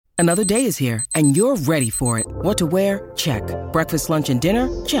Another day is here, and you're ready for it. What to wear? Check. Breakfast, lunch, and dinner?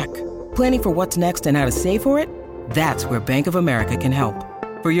 Check. Planning for what's next and how to save for it? That's where Bank of America can help.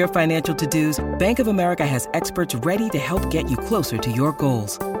 For your financial to-dos, Bank of America has experts ready to help get you closer to your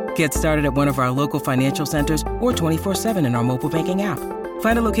goals. Get started at one of our local financial centers or 24/7 in our mobile banking app.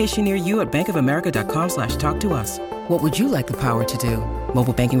 Find a location near you at bankofamerica.com/talktous. What would you like the power to do?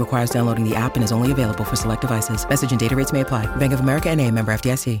 Mobile banking requires downloading the app and is only available for select devices. Message and data rates may apply. Bank of America N.A., member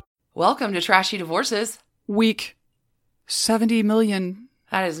FDIC. Welcome to Trashy Divorces. Week 70 million.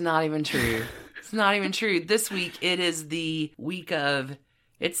 That is not even true. It's not even true. This week, it is the week of,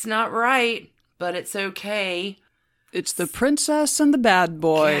 it's not right, but it's okay. It's the princess and the bad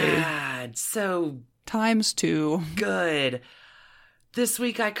boy. God, so Times 2. good. This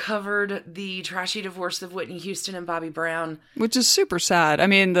week, I covered the trashy divorce of Whitney Houston and Bobby Brown. Which is super sad. I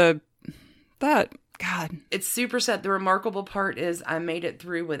mean, God. It's super sad. The remarkable part is I made it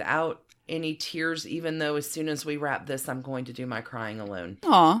through without any tears, even though as soon as we wrap this, I'm going to do my crying alone.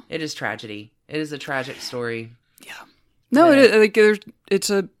 Aw. It is tragedy. It is a tragic story. Yeah. No,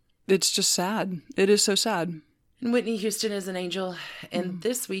 it's just sad. It is so sad. And Whitney Houston is an angel. And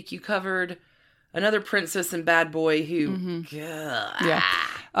this week you covered another princess and bad boy who, Yeah.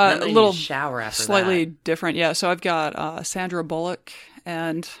 a A little shower after slightly that. different. Yeah. So I've got Sandra Bullock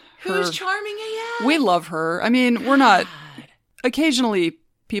and her. Who's charming AF? We love her. I mean, we're not. Occasionally,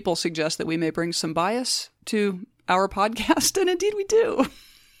 people suggest that we may bring some bias to our podcast, and indeed we do.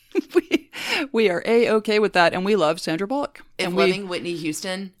 we are A-okay with that, and we love Sandra Bullock. If and loving Whitney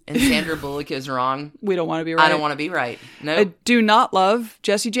Houston and Sandra Bullock is wrong, we don't want to be right. I don't want to be right. No. I do not love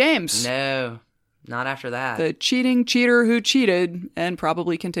Jesse James. No. Not after that. The cheating cheater who cheated and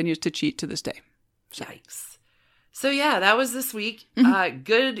probably continues to cheat to this day. Yikes. So yeah, that was this week.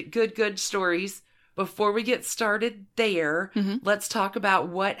 Good stories. Before we get started there, let's talk about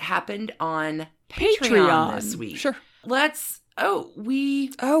what happened on Patreon this week. Sure.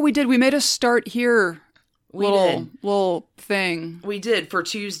 We did. We made a start here. We little thing. We did for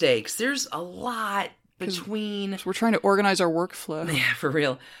Tuesday, because there's a lot between... So we're trying to organize our workflow. Yeah, for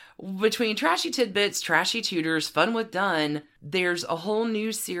real. Between Trashy Tidbits, Trashy Tutors, Fun with Dunn, there's a whole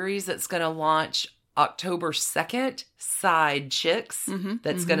new series that's going to launch October 2nd, Side Chicks.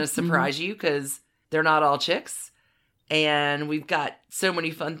 That's going to surprise you, because they're not all chicks. And we've got so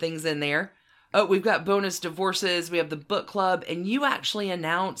many fun things in there. Oh, we've got bonus divorces. We have the book club. And you actually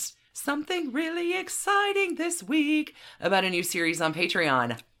announced something really exciting this week about a new series on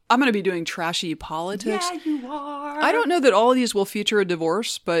Patreon. I'm going to be doing trashy politics. Yeah, you are. I don't know that all of these will feature a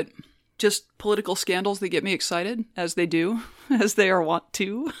divorce, but just political scandals that get me excited, as they do, as they are wont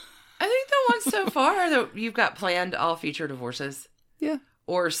to. I think the ones so far that you've got planned all feature divorces. Yeah.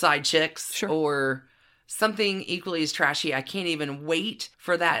 Or side chicks. Sure. Or something equally as trashy. I can't even wait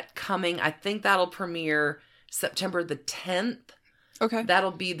for that coming. I think that'll premiere September the 10th. Okay.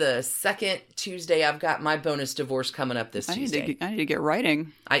 That'll be the second Tuesday. I've got my bonus divorce coming up this Tuesday. I need to get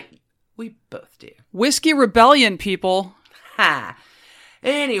writing. We both do. Whiskey Rebellion, people. Ha!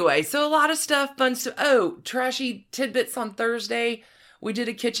 Anyway, so a lot of stuff, fun stuff. Oh, Trashy Tidbits on Thursday. We did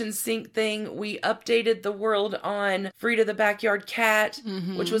a kitchen sink thing. We updated the world on Frida the Backyard Cat,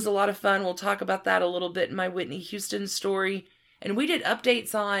 which was a lot of fun. We'll talk about that a little bit in my Whitney Houston story. And we did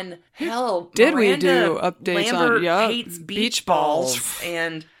updates on, Did we Miranda do updates Lambert on, hates beach balls.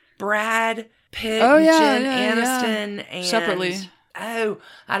 and Brad Pitt, Oh, and yeah, Jen yeah, Aniston, and separately. Oh,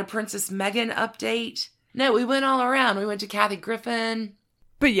 I had a Princess Meghan update. No, we went all around. We went to Kathy Griffin.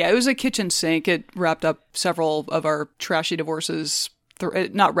 But yeah, it was a kitchen sink. It wrapped up several of our trashy divorces.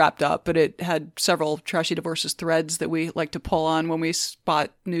 Not wrapped up, but it had several trashy divorces threads that we like to pull on when we spot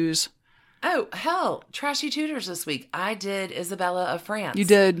news. Oh, hell, Trashy Tutors this week. I did Isabella of France. You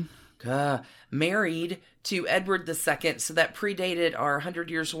did. Married to Edward II, so that predated our 100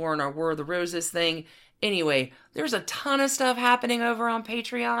 Years' War and our War of the Roses thing. Anyway, there's a ton of stuff happening over on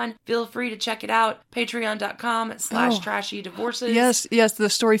Patreon. Feel free to check it out. Patreon.com/trashy divorces. Yes, the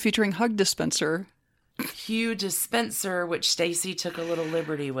story featuring Hug Dispenser. Hugh Dispenser, which Stacy took a little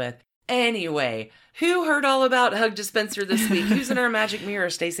liberty with. Anyway, who heard all about Hug Dispenser this week? Who's in our magic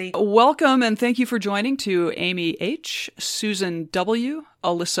mirror, Stacy? Welcome and thank you for joining to Amy H., Susan W.,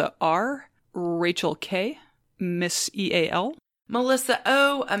 Alyssa R., Rachel K., Miss EAL, Melissa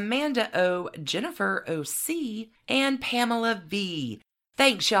O., Amanda O., Jennifer O.C., and Pamela V.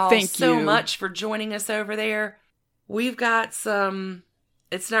 Thanks, y'all, so much for joining us over there. We've got some,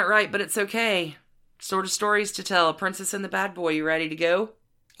 it's not right, but it's okay, sort of stories to tell. Princess and the Bad Boy, you ready to go?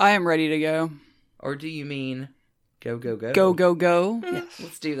 I am ready to go. Or do you mean go, go, go? Go, go, go. Yes.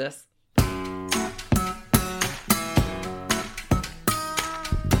 Let's do this.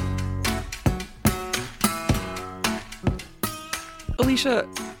 Alicia,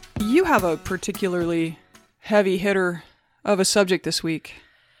 you have a particularly heavy hitter of a subject this week.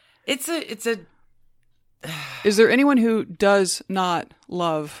 It's a. Is there anyone who does not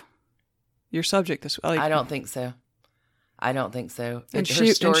love your subject this week? I don't think so. And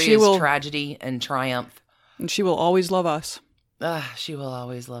Her story is tragedy and triumph. And she will always love us. She will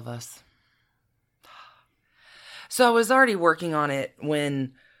always love us. So I was already working on it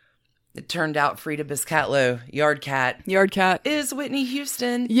when it turned out Frida Biscatlo, Yard Cat, is Whitney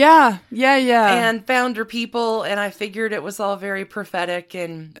Houston. Yeah. And found her people, and I figured it was all very prophetic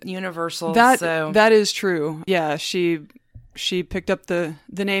and universal. That is true. Yeah, she picked up the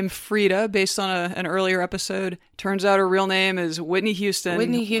name Frida based on an earlier episode. Turns out her real name is Whitney Houston.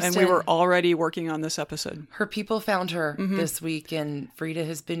 And we were already working on this episode. Her people found her this week, and Frida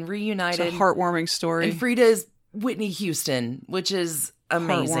has been reunited. It's a heartwarming story. And Frida is Whitney Houston, which is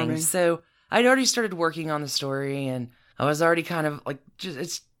amazing. So I'd already started working on the story, and I was already kind of like,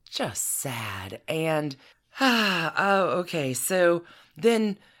 it's just sad. And, okay. So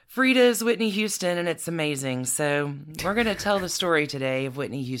then Frida is Whitney Houston, and it's amazing. So we're going to tell the story today of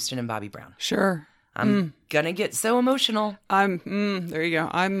Whitney Houston and Bobby Brown. Sure. I'm going to get so emotional. There you go.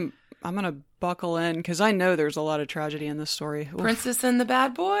 I'm going to buckle in because I know there's a lot of tragedy in this story. Oof. Princess and the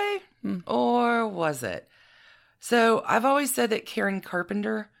Bad Boy? Or was it? So I've always said that Karen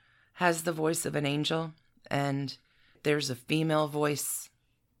Carpenter has the voice of an angel, and there's a female voice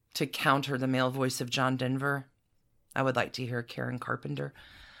to counter the male voice of John Denver. I would like to hear Karen Carpenter,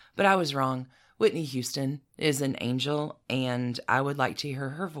 but I was wrong. Whitney Houston is an angel, and I would like to hear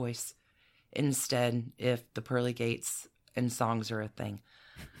her voice instead if the pearly gates and songs are a thing.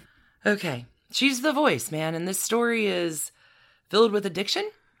 Okay, she's the voice, man, and this story is filled with addiction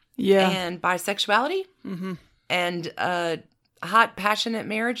and bisexuality. And a hot, passionate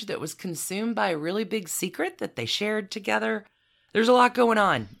marriage that was consumed by a really big secret that they shared together. There's a lot going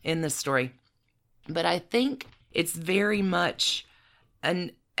on in this story. But I think it's very much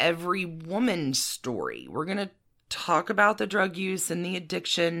an every woman story. We're going to talk about the drug use and the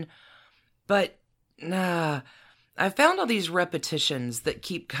addiction. But I found all these repetitions that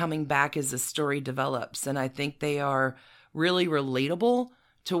keep coming back as the story develops. And I think they are really relatable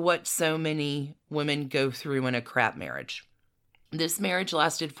to what so many women go through in a crap marriage. This marriage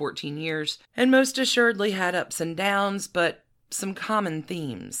lasted 14 years and most assuredly had ups and downs, but some common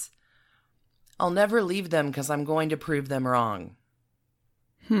themes. I'll never leave them because I'm going to prove them wrong.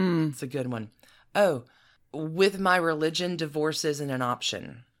 It's a good one. Oh, with my religion, divorce isn't an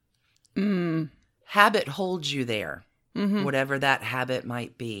option. Habit holds you there, whatever that habit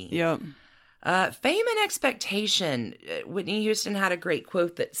might be. Yep. Fame and expectation. Whitney Houston had a great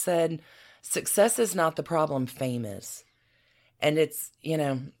quote that said, "Success is not the problem, fame is." And it's,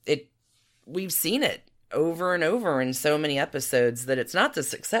 we've seen it over and over in so many episodes that it's not the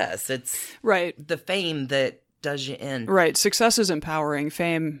success. It's the fame that does you in. Right. Success is empowering.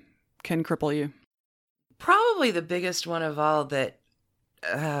 Fame can cripple you. Probably the biggest one of all that,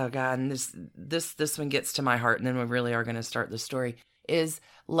 oh God, and this one gets to my heart, and then we really are going to start the story, is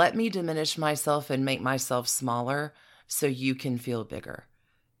let me diminish myself and make myself smaller so you can feel bigger.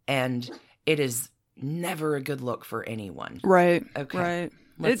 And it is never a good look for anyone. Right. Okay.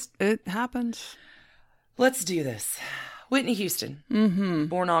 Right. It happens. Let's do this. Whitney Houston,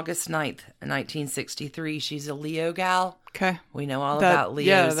 born August 9th, 1963. She's a Leo gal. Okay. We know all about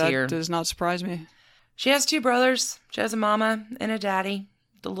Leos here. That does not surprise me. She has 2 brothers. She has a mama and a daddy,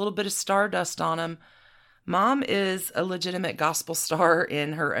 with a little bit of stardust on them. Mom is a legitimate gospel star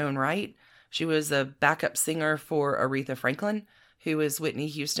in her own right. She was a backup singer for Aretha Franklin, who is Whitney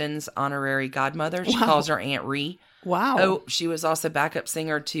Houston's honorary godmother. She calls her Aunt Ree. Wow. Oh, she was also backup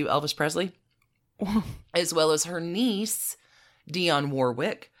singer to Elvis Presley, as well as her niece, Dionne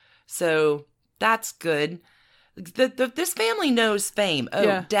Warwick. So that's good. This family knows fame. Oh,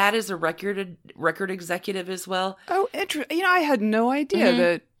 yeah. Dad is a record executive as well. Oh, interesting. I had no idea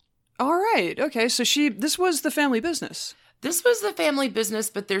that. All right. Okay. So this was the family business. This was the family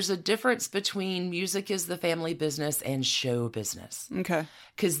business, but there's a difference between music is the family business and show business. Okay.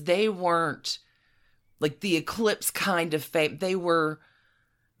 Because they weren't like the eclipse kind of fame. They were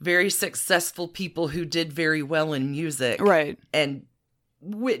very successful people who did very well in music. Right. And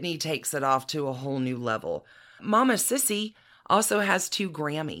Whitney takes it off to a whole new level. Mama Sissy also has 2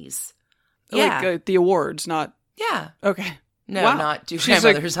 Grammys. Yeah. Like the awards, not... Yeah. Okay. No, wow. not 2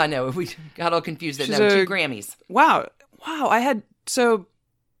 grandmothers. I know. We got all confused. No, 2 Grammys. Wow. So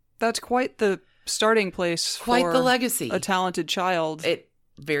that's quite the starting place quite for the legacy. A talented child.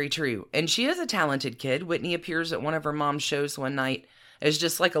 Very true. And she is a talented kid. Whitney appears at one of her mom's shows one night as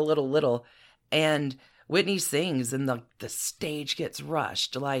just like a little. And Whitney sings and the stage gets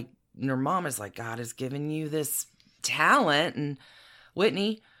rushed. Like, and her mom is like, God has given you this talent. And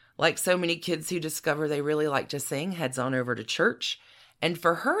Whitney, like so many kids who discover they really like to sing, heads on over to church. And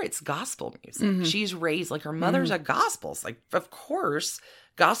for her, it's gospel music. She's raised, like her mother's a gospel. Like, of course,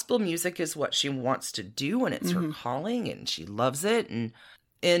 gospel music is what she wants to do and it's her calling and she loves it. And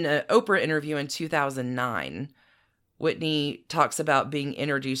in an Oprah interview in 2009, Whitney talks about being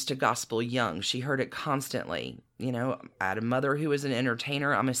introduced to gospel young. She heard it constantly. You know, I had a mother who was an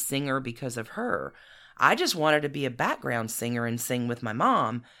entertainer. I'm a singer because of her. I just wanted to be a background singer and sing with my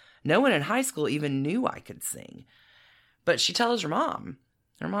mom. No one in high school even knew I could sing. But she tells her mom.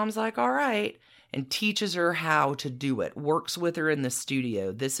 Her mom's like, all right, and teaches her how to do it, works with her in the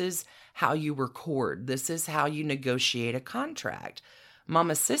studio. This is how you record. This is how you negotiate a contract.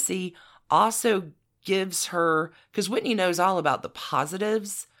 Mama Sissy also gives her, because Whitney knows all about the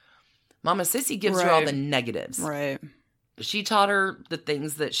positives, Mama Sissy gives her all the negatives. Right. She taught her the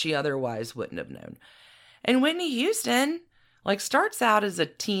things that she otherwise wouldn't have known. And Whitney Houston, like, starts out as a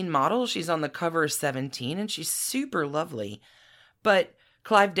teen model. She's on the cover of 17, and she's super lovely. But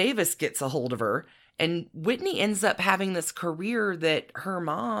Clive Davis gets a hold of her, and Whitney ends up having this career that her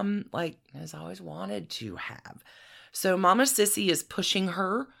mom, like, has always wanted to have. So Mama Sissy is pushing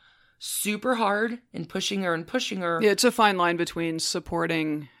her super hard and pushing her and pushing her. Yeah, it's a fine line between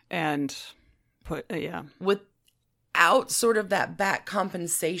supporting and without sort of that back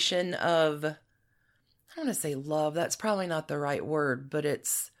compensation of, I don't want to say love, that's probably not the right word, but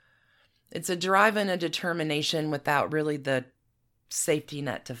it's a drive and a determination without really the safety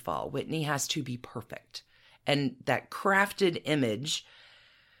net to fall. Whitney has to be perfect. And that crafted image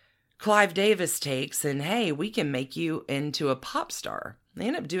Clive Davis takes and, hey, we can make you into a pop star. They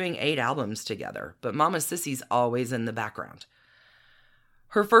end up doing 8 albums together, but Mama Sissy's always in the background.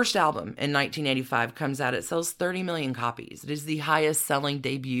 Her first album in 1985 comes out. It sells 30 million copies. It is the highest selling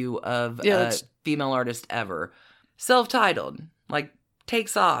debut of a female artist ever. Self-titled, like,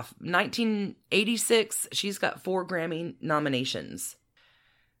 takes off. 1986, she's got 4 Grammy nominations.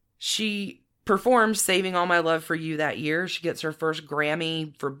 She performed Saving All My Love for You that year. She gets her first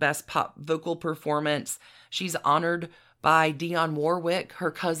Grammy for Best Pop Vocal Performance. She's honored by Dionne Warwick,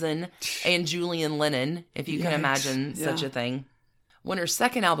 her cousin, and Julian Lennon, if you can imagine such a thing. When her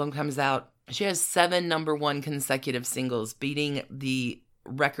second album comes out, she has 7 number 1 consecutive singles, beating the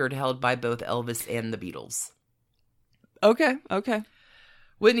record held by both Elvis and the Beatles. Okay.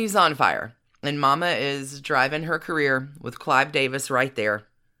 Whitney's on fire, and Mama is driving her career with Clive Davis right there,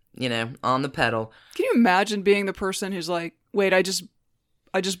 you know, on the pedal. Can you imagine being the person who's like, wait, I just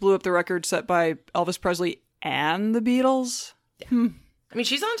blew up the record set by Elvis Presley and the Beatles? Yeah. I mean,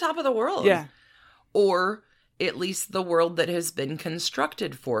 she's on top of the world. Yeah. Or at least the world that has been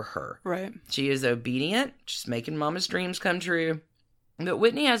constructed for her. Right. She is obedient. She's making Mama's dreams come true. But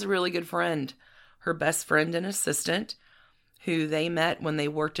Whitney has a really good friend, her best friend and assistant, who they met when they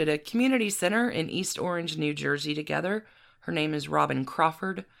worked at a community center in East Orange, New Jersey together. Her name is Robin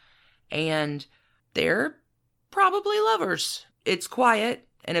Crawford, and they're probably lovers. It's quiet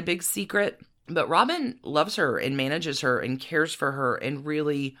and a big secret, but Robin loves her and manages her and cares for her and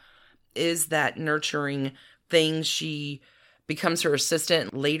really is that nurturing thing. She becomes her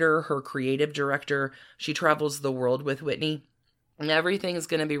assistant, later her creative director. She travels the world with Whitney, and everything's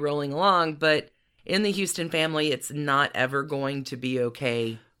going to be rolling along, but in the Houston family, it's not ever going to be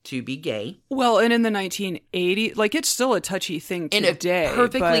okay to be gay. Well, and in the 1980s, like, it's still a touchy thing today. In a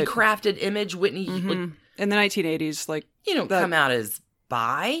perfectly crafted image, Whitney, like, in the 1980s, like, you don't come out as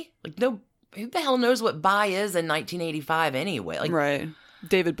bi. Like, no, who the hell knows what bi is in 1985 anyway? Like, right.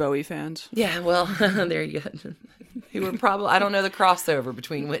 David Bowie fans. Yeah, well, there you go. Who were probably, I don't know the crossover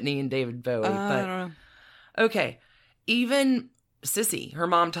between Whitney and David Bowie, but I don't know. Okay. Even Sissy, her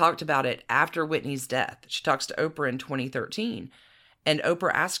mom, talked about it after Whitney's death. She talks to Oprah in 2013. And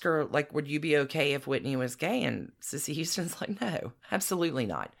Oprah asked her, like, would you be okay if Whitney was gay? And Sissy Houston's like, no, absolutely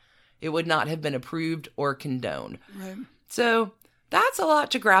not. It would not have been approved or condoned. Right. So that's a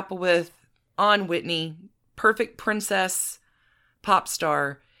lot to grapple with on Whitney, perfect princess, pop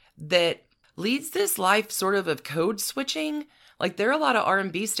star, that leads this life sort of code switching. Like, there are a lot of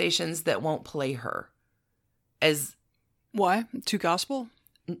R&B stations that won't play her as... Why? Too gospel?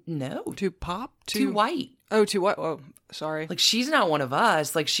 No. Too pop? Too white. Oh, too white. Oh, sorry. Like, she's not one of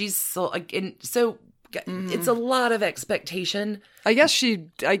us. Like, she's so, like, and so it's a lot of expectation. I guess she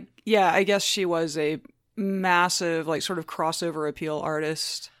was a massive, like, sort of crossover appeal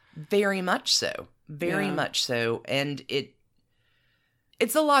artist. Very much so. Very much so. And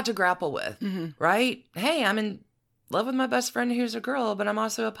it's a lot to grapple with, right? Hey, I'm in love with my best friend who's a girl, but I'm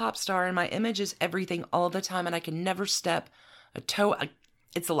also a pop star, and my image is everything all the time, and I can never step a toe.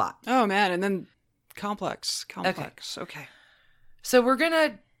 It's a lot. Oh, man. And then complex. Okay. So we're going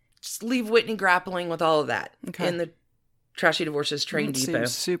to just leave Whitney grappling with all of that in the Trashy Divorces Train Depot.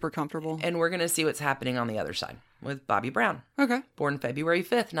 Seems super comfortable. And we're going to see what's happening on the other side with Bobby Brown. Okay. Born February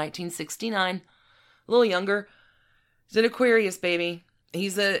 5th, 1969. A little younger. He's an Aquarius baby.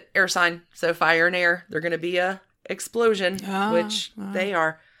 He's an air sign. So fire and air, they're going to be a explosion, which they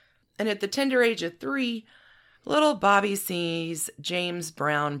are. And at the tender age of 3, little Bobby sees James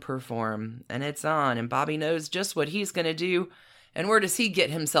Brown perform. And it's on. And Bobby knows just what he's going to do. And where does he get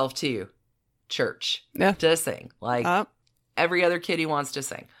himself to? Church. Yeah. To sing. Like every other kid he wants to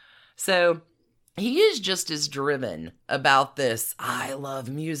sing. So he is just as driven about this I love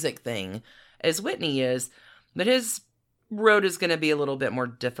music thing as Whitney is. But his road is going to be a little bit more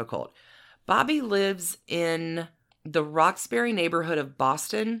difficult. Bobby lives in the Roxbury neighborhood of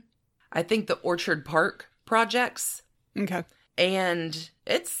Boston. I think the Orchard Park projects. Okay. And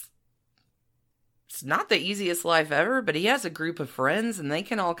it's not the easiest life ever, but he has a group of friends and they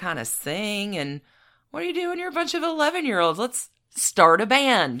can all kind of sing. And what are you doing? You're a bunch of 11-year-olds. Let's start a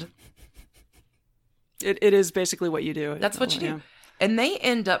band. It is basically what you do. That's what you do. And they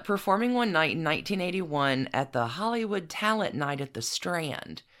end up performing one night in 1981 at the Hollywood Talent Night at the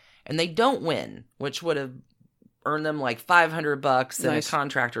Strand. And they don't win, which would have earned them like $500 and a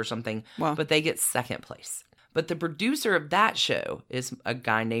contract or something. Wow. But they get second place. But the producer of that show is a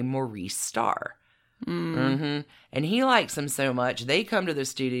guy named Maurice Starr. And he likes him so much, they come to the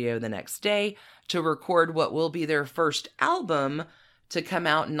studio the next day to record what will be their first album to come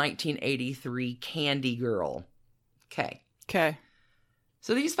out in 1983, Candy Girl. Okay.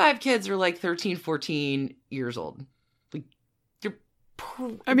 So these 5 kids are like 13, 14 years old. Like,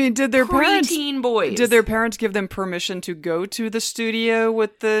 did their parents preteen boys? Did their parents give them permission to go to the studio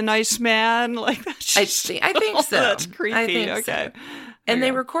with the nice man? Like that's I think so. That's creepy. I think okay. So. And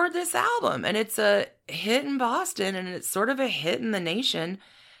they record this album, and it's a hit in Boston, and it's sort of a hit in the nation.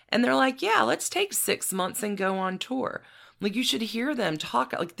 And they're like, yeah, let's take 6 months and go on tour. Like, you should hear them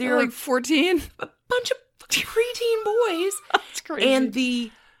talk. Like, they're like 14? A bunch of preteen boys. That's crazy. And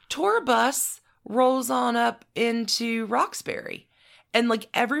the tour bus rolls on up into Roxbury. And, like,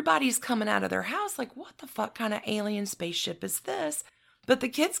 everybody's coming out of their house like, what the fuck kind of alien spaceship is this? But the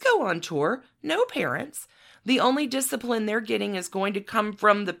kids go on tour, no parents. The only discipline they're getting is going to come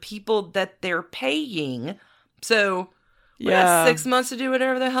from the people that they're paying. So we have 6 months to do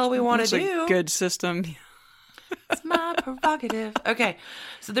whatever the hell we want to do. A good system. It's my prerogative. Okay.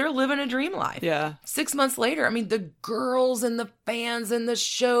 So they're living a dream life. Yeah. 6 months later, the girls and the fans and the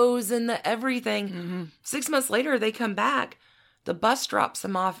shows and the everything. Mm-hmm. 6 months later, they come back. The bus drops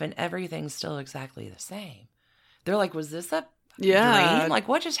them off and everything's still exactly the same. They're like, was this a dream? Like,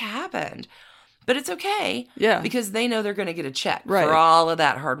 what just happened? But it's okay. Yeah. Because they know they're going to get a check for all of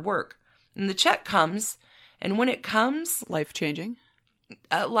that hard work. And the check comes. And when it comes... Life-changing.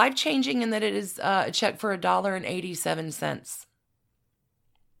 Life-changing in that it is a check for $1.87.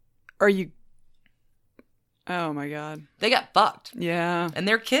 Are you... Oh, my God. They got fucked. Yeah. And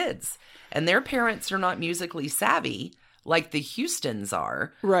they're kids. And their parents are not musically savvy like the Houstons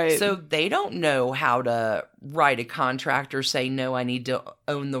are. Right. So they don't know how to write a contract or say, no, I need to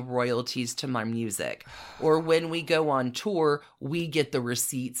own the royalties to my music. Or when we go on tour, we get the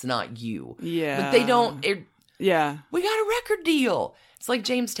receipts, not you. Yeah. But they don't... Yeah. We got a record deal. It's like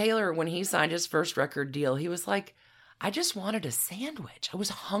James Taylor, when he signed his first record deal, he was like, I just wanted a sandwich. I was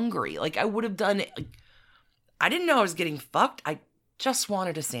hungry. Like, I would have done it. Like, I didn't know I was getting fucked. I just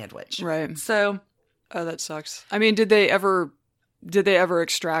wanted a sandwich. Right. So... Oh, that sucks. Did they ever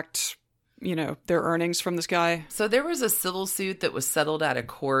extract, their earnings from this guy? So there was a civil suit that was settled out of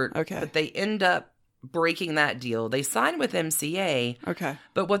court. Okay. But they end up breaking that deal. They signed with MCA. Okay.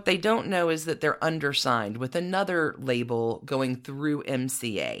 But what they don't know is that they're undersigned with another label going through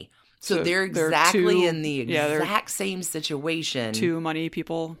MCA. So they're exactly in the exact same situation. 2 money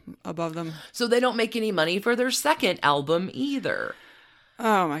people above them. So they don't make any money for their second album either.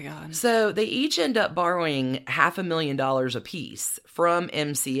 Oh, my God. So they each end up borrowing $500,000 apiece from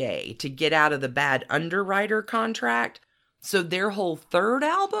MCA to get out of the bad underwriter contract. So their whole third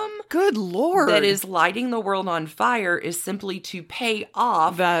album, good Lord, that is lighting the world on fire, is simply to pay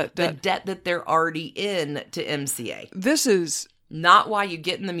off the debt that they're already in to MCA. This is... Not why you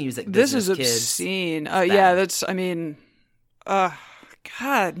get in the music business, This is kids. obscene. Yeah, that's,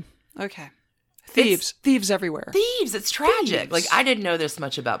 God. Okay. Thieves everywhere. Thieves. It's tragic. Thieves. Like, I didn't know this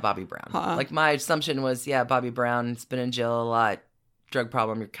much about Bobby Brown. Like, my assumption was, Bobby Brown's been in jail a lot. Drug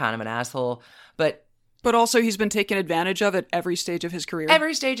problem. You're kind of an asshole. But But also he's been taken advantage of at every stage of his career.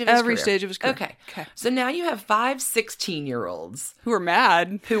 Every stage of his career. Every stage of his career. Okay. So now you have 5 16-year-olds. Who are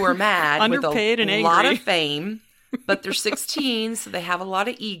mad. Underpaid with a lot of fame. But they're 16, so they have a lot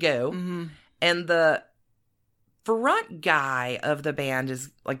of ego. Mm-hmm. And the front guy of the band is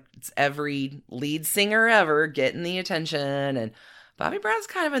like it's every lead singer ever getting the attention. And Bobby Brown's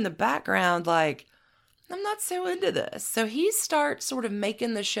kind of in the background like, I'm not so into this. So he starts sort of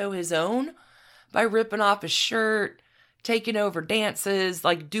making the show his own by ripping off his shirt, taking over dances,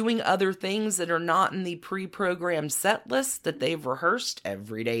 like doing other things that are not in the pre-programmed set list that they've rehearsed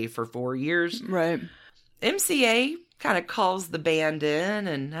every day for 4 years. Right. MCA kind of calls the band in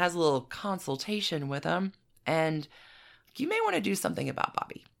and has a little consultation with them. And you may want to do something about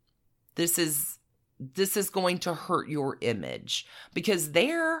Bobby. This is going to hurt your image because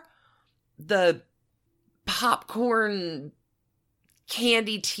they're the popcorn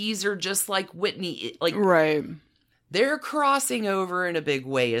candy teaser, just like Whitney. Like, right. They're crossing over in a big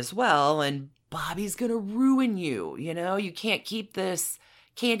way as well. And Bobby's going to ruin you. You know, you can't keep this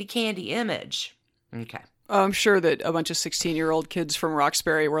candy image. Okay. I'm sure that a bunch of 16-year-old kids from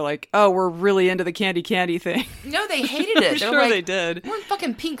Roxbury were like, oh, we're really into the candy thing. No, they hated it. I'm sure they did. We're in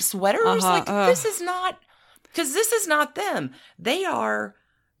fucking pink sweaters. This is not, because this is not them. They are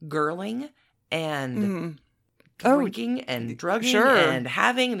girling and drinking and drugging and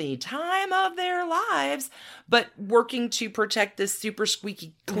having the time of their lives, but working to protect this super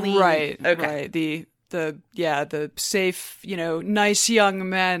squeaky clean. Right. Okay. Right. The safe, nice young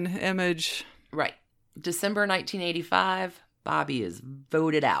men image. Right. December 1985, Bobby is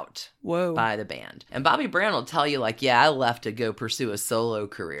voted out by the band. And Bobby Brown will tell you, like, yeah, I left to go pursue a solo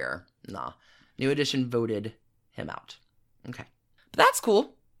career. Nah. New Edition voted him out. Okay. But that's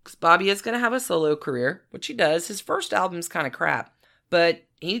cool, because Bobby is going to have a solo career, which he does. His first album's kind of crap, but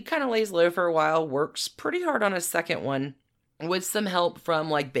he kind of lays low for a while, works pretty hard on his second one, with some help from,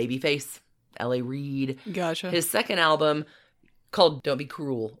 like, Babyface, L.A. Reid. Gotcha. His second album, called Don't Be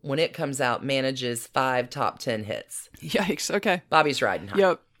Cruel, when it comes out, manages 5 top 10 hits. Yikes. Okay. Bobby's riding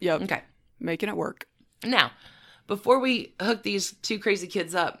high. Yep. Okay. Making it work. Now, before we hook these 2 crazy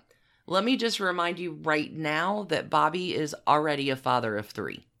kids up, let me just remind you right now that Bobby is already a father of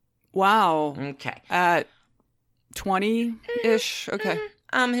 3. Wow. Okay. At 20-ish? Okay.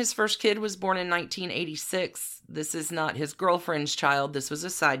 His first kid was born in 1986. This is not his girlfriend's child. This was a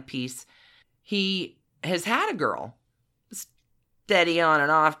side piece. He has had a girl. Steady on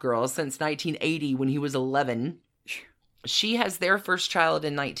and off girl since 1980 when he was 11. She has their first child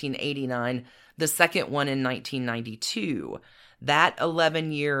in 1989, the second one in 1992. That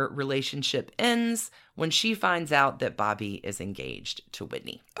 11-year relationship ends when she finds out that Bobby is engaged to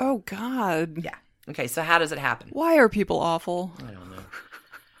Whitney. Oh, God. Yeah. Okay, so how does it happen? Why are people awful? I don't know.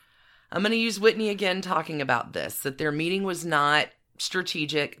 I'm going to use Whitney again talking about this, that their meeting was not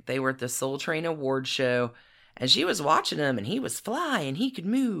strategic. They were at the Soul Train Award show. And she was watching him, and he was fly, and he could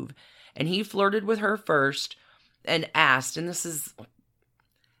move. And he flirted with her first and asked, and this is,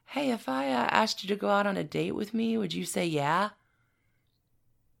 hey, if I asked you to go out on a date with me, would you say yeah?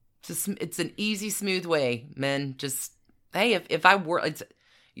 It's an easy, smooth way, men. Just, hey, if I were,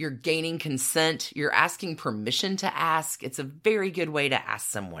 you're gaining consent. You're asking permission to ask. It's a very good way to ask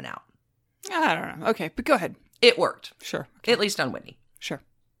someone out. I don't know. Okay, but go ahead. It worked. Sure. Okay. At least on Whitney. Sure.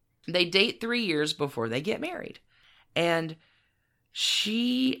 They date 3 years before they get married. And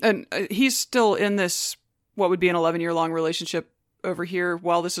he's still in this, what would be an 11-year-long relationship over here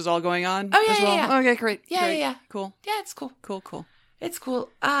while this is all going on? Oh, yeah, as well? yeah. Okay, great. Yeah, great. yeah. Cool. Yeah, it's cool. Cool. It's cool.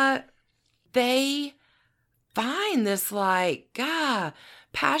 They find this, like,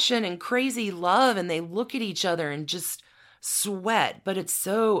 passion and crazy love, and they look at each other and just sweat. But it's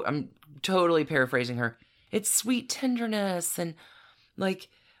so, I'm totally paraphrasing her. It's sweet tenderness and, like,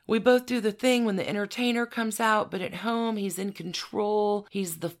 we both do the thing when the entertainer comes out, but at home, he's in control.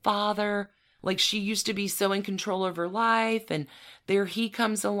 He's the father. Like, she used to be so in control of her life, and there he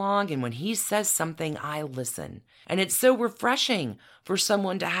comes along, and when he says something, I listen. And it's so refreshing for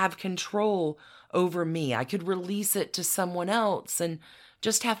someone to have control over me. I could release it to someone else and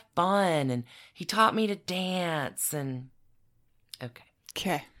just have fun, and he taught me to dance, and...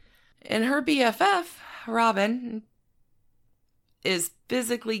 Okay. And her BFF, Robin, is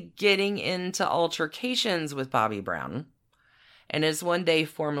physically getting into altercations with Bobby Brown and is one day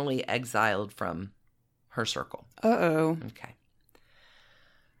formally exiled from her circle. Uh-oh. Okay.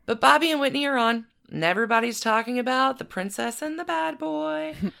 But Bobby and Whitney are on, and everybody's talking about the princess and the bad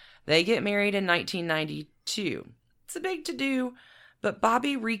boy. They get married in 1992. It's a big to-do, but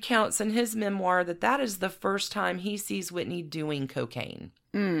Bobby recounts in his memoir that is the first time he sees Whitney doing cocaine.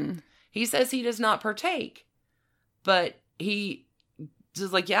 He says he does not partake, but he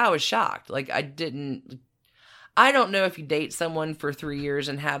just like, yeah, I was shocked. Like, I don't know if you date someone for 3 years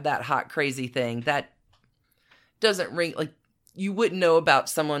and have that hot, crazy thing. That doesn't ring, like, you wouldn't know about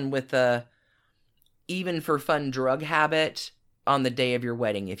someone with a, even for fun, drug habit on the day of your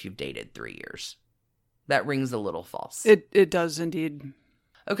wedding if you've dated 3 years. That rings a little false. It does indeed.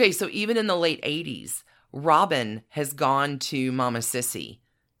 Okay, so even in the late 80s, Robin has gone to Mama Sissy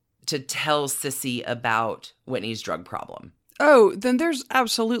to tell Sissy about Whitney's drug problem. Oh, then there's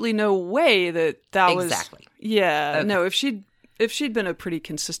absolutely no way that was... Exactly. Yeah, Okay. no, if she'd been a pretty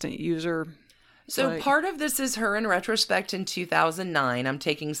consistent user... So part of this is her in retrospect in 2009. I'm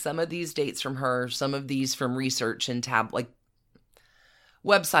taking some of these dates from her, some of these from research and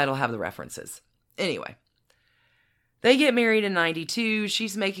website will have the references. Anyway, they get married in 92.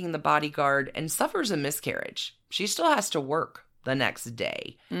 She's making the bodyguard and suffers a miscarriage. She still has to work the next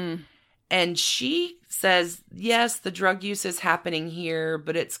day. And she says, yes, the drug use is happening here,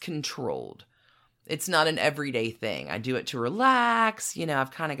 but it's controlled. It's not an everyday thing. I do it to relax.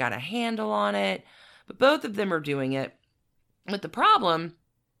 I've kind of got a handle on it. But both of them are doing it. But the problem,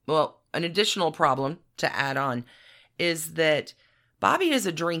 well, an additional problem to add on, is that Bobby is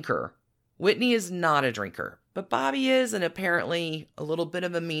a drinker. Whitney is not a drinker. But Bobby is, and apparently a little bit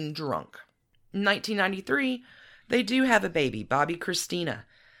of a mean drunk. In 1993, they do have a baby, Bobby Christina.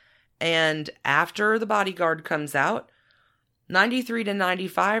 And after The Bodyguard comes out, 93 to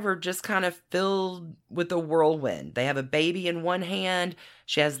 95 are just kind of filled with a whirlwind. They have a baby in one hand.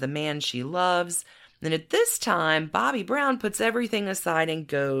 She has the man she loves. And at this time, Bobby Brown puts everything aside and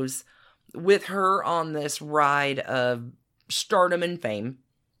goes with her on this ride of stardom and fame.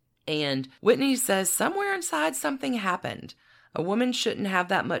 And Whitney says somewhere inside something happened. A woman shouldn't have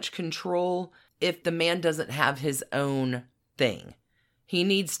that much control if the man doesn't have his own thing. He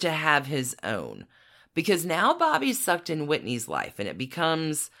needs to have his own. Because now Bobby's sucked in Whitney's life and it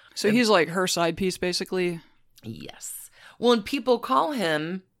becomes... So he's like her side piece, basically? Yes. Well, and people call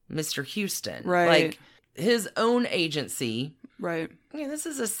him Mr. Houston. Right. Like his own agency. Right. Yeah, this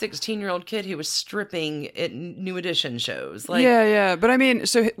is a 16-year-old kid who was stripping at New Edition shows. Like, yeah. But I mean,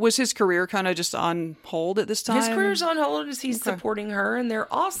 so was his career kind of just on hold at this time? His career's on hold as he's supporting her. And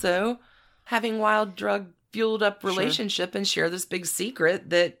they're also having wild drug-fueled up relationship and share this big secret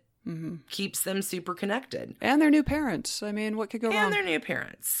that keeps them super connected. And their new parents. I mean, what could go wrong? And their new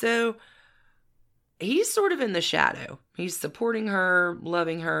parents. So he's sort of in the shadow. He's supporting her,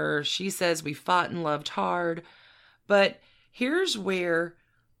 loving her. She says we fought and loved hard. But here's where,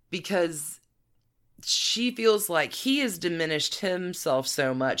 because she feels like he has diminished himself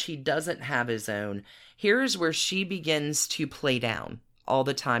so much, he doesn't have his own. Here's where she begins to play down all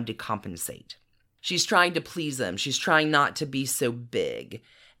the time to compensate. She's trying to please him. She's trying not to be so big.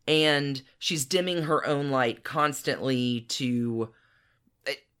 And she's dimming her own light constantly to...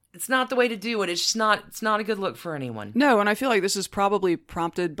 It's not the way to do it. It's not a good look for anyone. No, and I feel like this is probably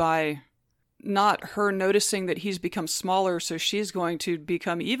prompted by not her noticing that he's become smaller, so she's going to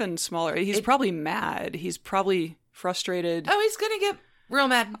become even smaller. He's probably mad. He's probably frustrated. Oh, he's going to get real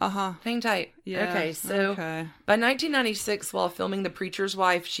mad. Uh-huh. Hang tight. Yeah. Okay, so by 1996, while filming The Preacher's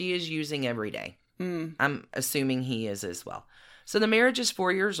Wife, she is using every day. I'm assuming he is as well. So the marriage is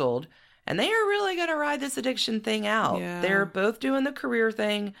 4 years old, and they are really going to ride this addiction thing out. Yeah. They're both doing the career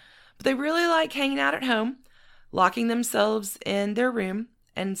thing, but they really like hanging out at home, locking themselves in their room,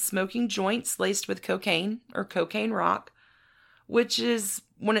 and smoking joints laced with cocaine or cocaine rock, which is,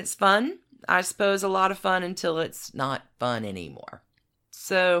 when it's fun, I suppose a lot of fun until it's not fun anymore.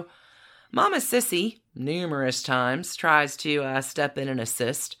 So Mama Sissy, numerous times, tries to step in and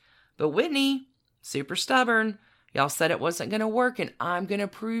assist, but Whitney, super stubborn. Y'all said it wasn't going to work, and I'm going to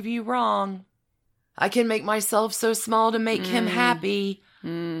prove you wrong. I can make myself so small to make him happy.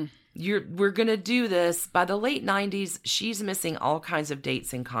 We're going to do this. By the late 90s, she's missing all kinds of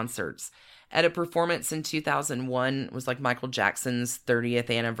dates and concerts. At a performance in 2001, it was like Michael Jackson's 30th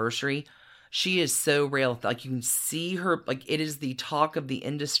anniversary. She is so real. Like, you can see her, like, it is the talk of the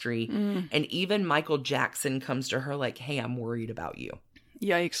industry. And even Michael Jackson comes to her like, hey, I'm worried about you.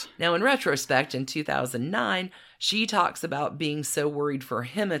 Yikes. Now, in retrospect, in 2009, she talks about being so worried for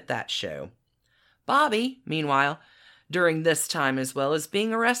him at that show. Bobby, meanwhile, during this time as well, is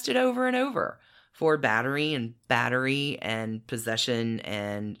being arrested over and over for battery and possession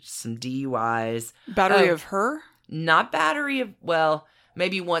and some DUIs. Battery of her? Not battery of, well,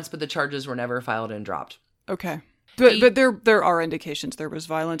 maybe once, but the charges were never filed and dropped. Okay. But there are indications there was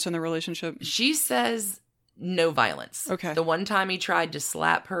violence in the relationship. She says no violence. Okay. The one time he tried to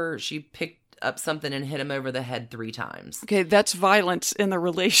slap her, she picked up something and hit him over the head 3 times. Okay, that's violence in the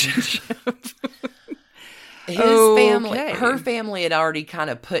relationship. Her family had already kind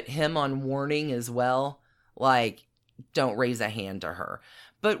of put him on warning as well. Like, don't raise a hand to her.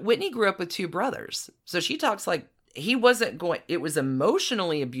 But Whitney grew up with 2 brothers. So she talks like he wasn't going, it was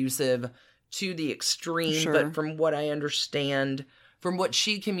emotionally abusive to the extreme. Sure. But from what I understand, from what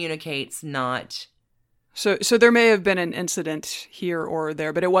she communicates, not. So there may have been an incident here or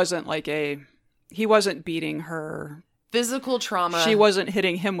there, but it wasn't like he wasn't beating her. Physical trauma. She wasn't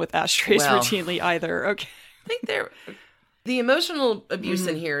hitting him with ashtrays routinely either. Okay. I think the emotional abuse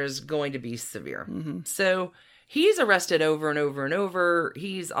in here is going to be severe. Mm-hmm. So he's arrested over and over and over.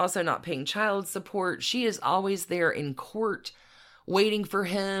 He's also not paying child support. She is always there in court waiting for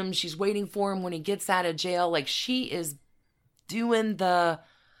him. She's waiting for him when he gets out of jail. Like, she is doing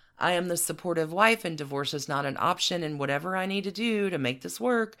I am the supportive wife and divorce is not an option, and whatever I need to do to make this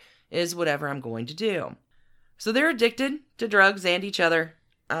work is whatever I'm going to do. So they're addicted to drugs and each other.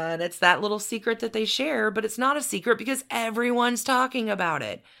 And it's that little secret that they share, but it's not a secret because everyone's talking about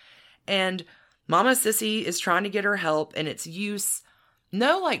it. And Mama Sissy is trying to get her help, and it's use.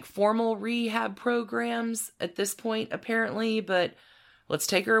 No, like, formal rehab programs at this point, apparently, but let's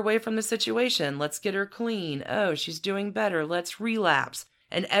take her away from the situation. Let's get her clean. Oh, she's doing better. Let's relapse.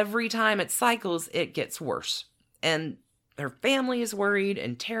 And every time it cycles, it gets worse. And her family is worried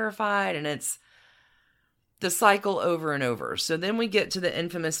and terrified, and it's the cycle over and over. So then we get to the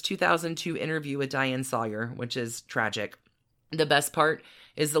infamous 2002 interview with Diane Sawyer, which is tragic. The best part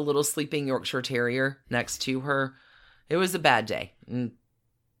is the little sleeping Yorkshire Terrier next to her. It was a bad day. And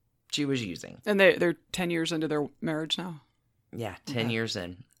she was using. And they're 10 years into their marriage now? Yeah, 10 years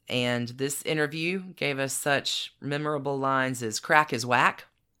in. And this interview gave us such memorable lines as crack is whack.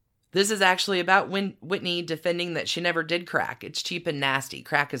 This is actually about Whitney defending that she never did crack. It's cheap and nasty.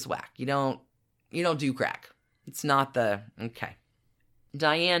 Crack is whack. You don't do crack. It's not okay.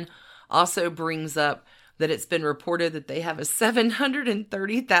 Diane also brings up that it's been reported that they have a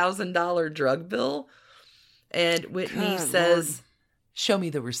 $730,000 drug bill. And Whitney says, show me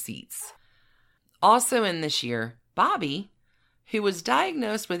the receipts. Also in this year, Bobby, who was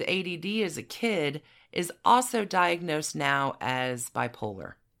diagnosed with ADD as a kid, is also diagnosed now as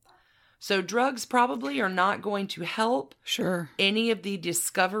bipolar. So drugs probably are not going to help any of the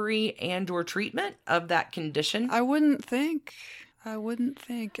discovery and or treatment of that condition. I wouldn't think.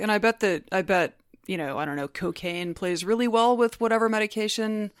 And I bet, I don't know, cocaine plays really well with whatever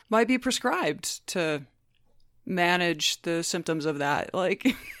medication might be prescribed to manage the symptoms of that. Like,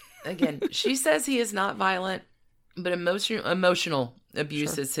 again, she says he is not violent, but emotional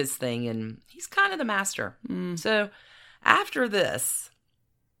abuse is his thing, and he's kind of the master. So after this,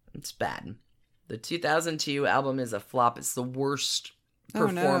 it's bad. The 2002 album is a flop. It's the worst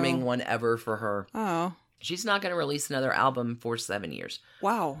performing one ever for her. Oh. She's not going to release another album for 7 years.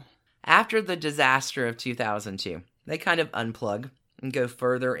 Wow. After the disaster of 2002, they kind of unplug and go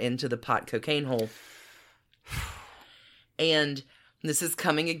further into the pot cocaine hole. And this is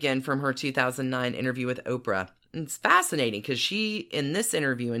coming again from her 2009 interview with Oprah. It's fascinating because she, in this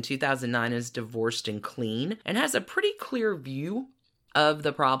interview in 2009, is divorced and clean and has a pretty clear view of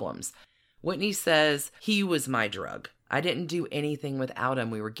the problems. Whitney says, he was my drug. I didn't do anything without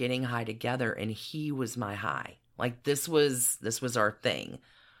him. We were getting high together and he was my high. Like, this was our thing.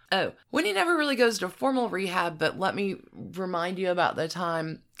 Oh, Whitney never really goes to formal rehab, but let me remind you about the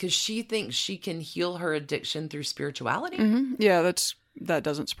time because she thinks she can heal her addiction through spirituality. Mm-hmm. Yeah, that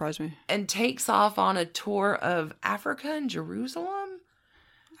doesn't surprise me. And takes off on a tour of Africa and Jerusalem.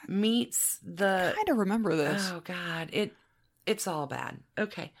 Meets the... I kind of remember this. Oh, God. It's all bad.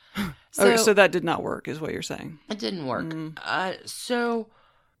 Okay. So that did not work, is what you're saying. It didn't work. So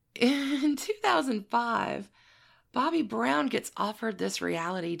in 2005, Bobby Brown gets offered this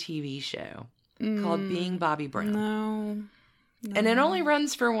reality TV show called Being Bobby Brown. No. And it only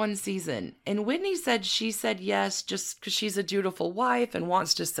runs for 1 season. And Whitney said she said yes just because she's a dutiful wife and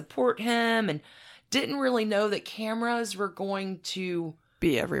wants to support him and didn't really know that cameras were going to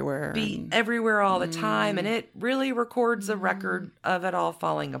be everywhere all the time, and it really records a record of it all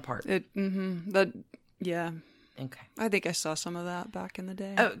falling apart. Yeah. Okay. I think I saw some of that back in the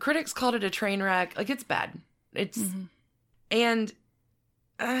day. Critics called it a train wreck. Like, it's bad. It's and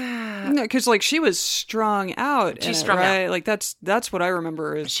no, because like she was strung out. She's strung out. Like that's what I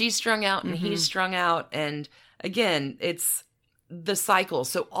remember. Is she's strung out and he's strung out, and again, it's the cycle.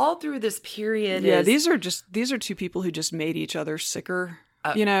 So all through this period, these are 2 people who just made each other sicker.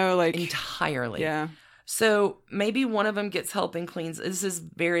 Like entirely. Yeah. So maybe one of them gets help and cleans. This is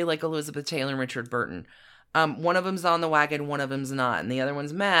very like Elizabeth Taylor and Richard Burton. One of them's on the wagon, one of them's not. And the other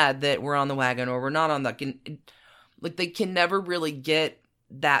one's mad that we're on the wagon or we're not on the... Like, they can never really get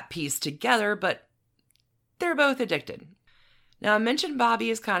that piece together, but they're both addicted. Now, I mentioned Bobby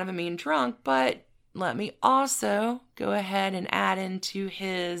is kind of a mean drunk, but let me also go ahead and add into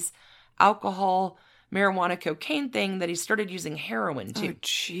his alcohol, marijuana, cocaine thing that he started using heroin too. Oh,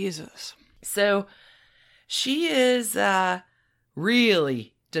 Jesus. So she is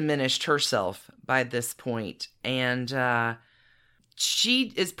really diminished herself by this point, and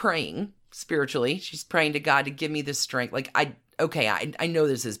she is praying spiritually. She's praying to God to give me the strength. Like, I know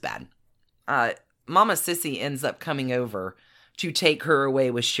this is bad. Mama Sissy ends up coming over to take her away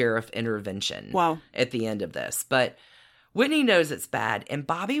with sheriff intervention. Wow. At the end of this. But Whitney knows it's bad, and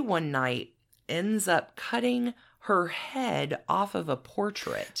Bobby one night ends up cutting her head off of a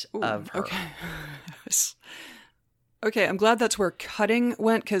portrait of her. Okay. Okay, I'm glad that's where cutting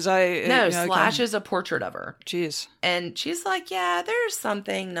went, because Slash is a portrait of her. Jeez. And she's like, yeah, there's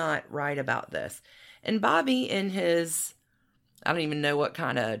something not right about this. And Bobby, in his, I don't even know what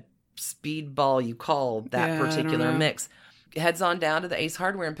kind of speedball you call that particular mix, heads on down to the Ace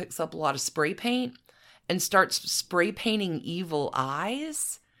Hardware and picks up a lot of spray paint and starts spray painting evil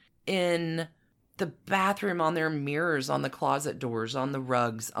eyes in the bathroom, on their mirrors, on the closet doors, on the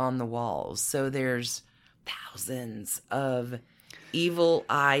rugs, on the walls. So there's thousands of evil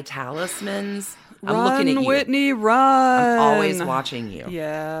eye talismans. I'm looking at you. Whitney, run. I'm always watching you.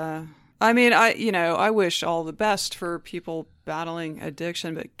 Yeah. I mean, I wish all the best for people battling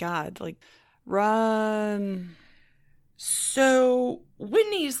addiction, but God, like, run. So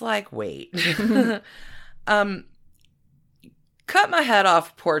Whitney's like, wait, cut my head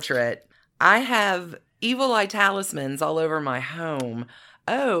off portrait. I have evil eye talismans all over my home.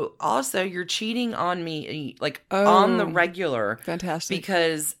 Oh, also, you're cheating on me, like, on the regular. Fantastic.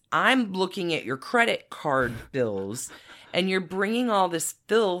 Because I'm looking at your credit card bills, and you're bringing all this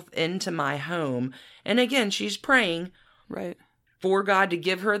filth into my home. And again, she's praying for God to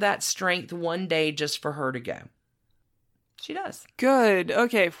give her that strength one day just for her to go. She does. Good.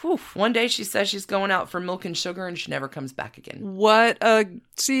 Okay. Whew. One day she says she's going out for milk and sugar, and she never comes back again. What a...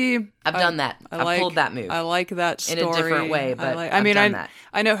 See... I've done that. I've pulled that move. I like that story. In a different way, but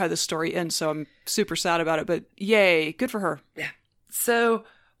I know how the story ends, so I'm super sad about it, but yay. Good for her. Yeah. So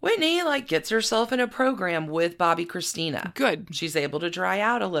Whitney, gets herself in a program with Bobby Christina. Good. She's able to dry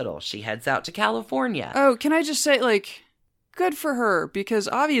out a little. She heads out to California. Oh, can I just say, good for her, because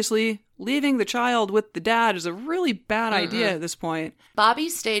obviously leaving the child with the dad is a really bad idea at this point. Bobby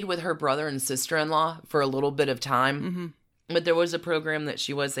stayed with her brother and sister-in-law for a little bit of time, but there was a program that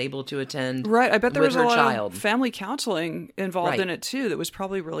she was able to attend. Right, I bet there was a lot of family counseling involved in it too that was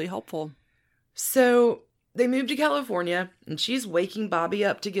probably really helpful. So they moved to California, and she's waking Bobby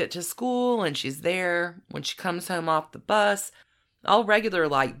up to get to school, and she's there when she comes home off the bus. All regular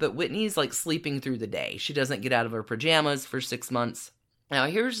light, but Whitney's sleeping through the day. She doesn't get out of her pajamas for 6 months. Now,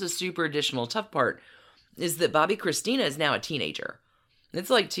 here's the super additional tough part, is that Bobby Christina is now a teenager. It's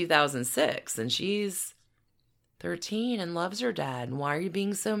 2006, and she's 13 and loves her dad. And why are you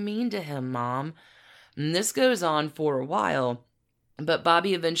being so mean to him, Mom? And this goes on for a while, but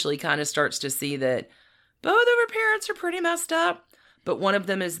Bobby eventually kind of starts to see that both of her parents are pretty messed up, but one of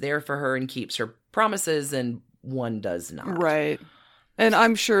them is there for her and keeps her promises, and one does not. Right. And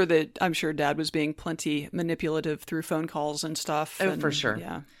I'm sure Dad was being plenty manipulative through phone calls and stuff. Oh, for sure.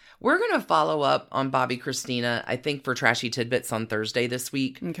 Yeah. We're going to follow up on Bobby Christina, I think, for Trashy Tidbits on Thursday this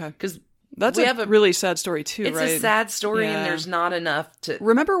week. Okay. Because that's a really sad story too, it's right? It's a sad story, and there's not enough to...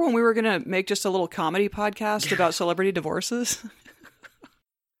 Remember when we were going to make just a little comedy podcast about celebrity divorces?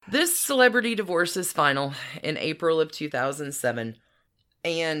 This celebrity divorce is final in April of 2007.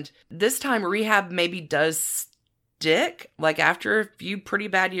 And this time, rehab maybe does stick. After a few pretty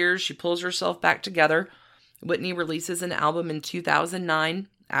bad years, she pulls herself back together. Whitney releases an album in 2009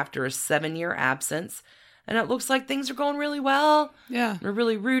 after a 7-year absence. And it looks like things are going really well. Yeah. We're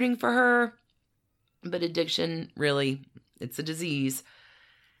really rooting for her. But addiction, really, it's a disease.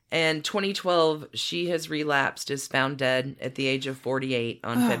 And 2012, she has relapsed, is found dead at the age of 48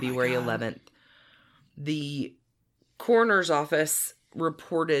 on February 11th. The coroner's office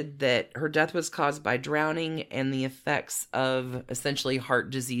reported that her death was caused by drowning and the effects of essentially heart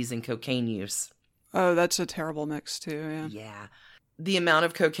disease and cocaine use. Oh, that's a terrible mix too, yeah. Yeah. The amount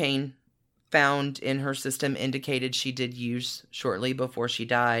of cocaine found in her system indicated she did use shortly before she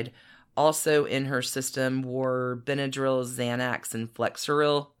died. Also in her system were Benadryl, Xanax, and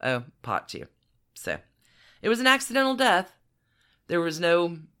Flexeril. Oh, pot too. So it was an accidental death. There was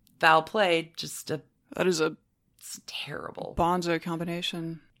no foul play, just That is it's terrible. Bonzo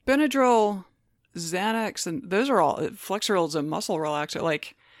combination. Benadryl Xanax, and those are all, Flexeril is a muscle relaxer,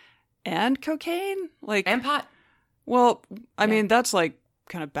 like, and cocaine? Like, And pot. Well, I mean, that's like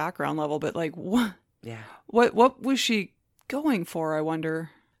kind of background level, but like, what? Yeah. What was she going for, I wonder?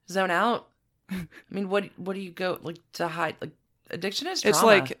 Zone out. I mean, what do you go, like, to hide? Like, addiction is trauma. It's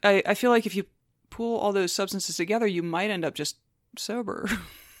like, I feel like if you pool all those substances together, you might end up just sober.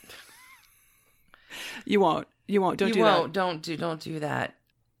 You won't. Don't do that. Don't do that.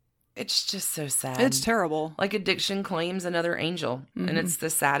 It's just so sad. It's terrible. Like, addiction claims another angel. And it's the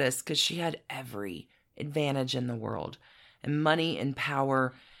saddest because she had every advantage in the world and money and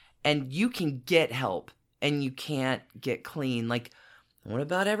power. And you can get help and you can't get clean. Like, what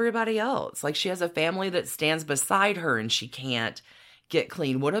about everybody else? Like, she has a family that stands beside her and she can't get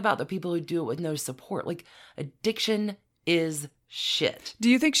clean. What about the people who do it with no support? Like, addiction is shit. Do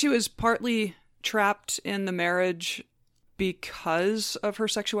you think she was partly trapped in the marriage because of her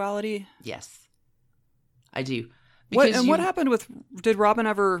sexuality? Yes, I do. What happened with, did Robin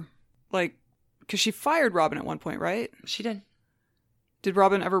ever, like, because she fired Robin at one point, right? She did. Did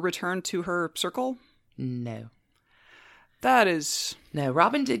Robin ever return to her circle? No. No,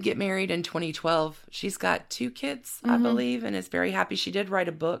 Robin did get married in 2012. She's got 2 kids, I believe, and is very happy. She did write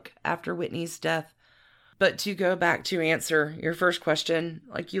a book after Whitney's death. But to go back to answer your first question,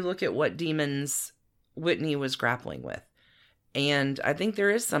 like, you look at what demons Whitney was grappling with. And I think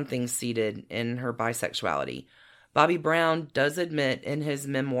there is something seated in her bisexuality. Bobby Brown does admit in his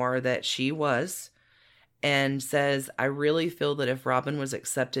memoir that she was, and says, I really feel that if Robin was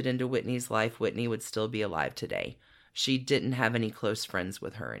accepted into Whitney's life, Whitney would still be alive today. She didn't have any close friends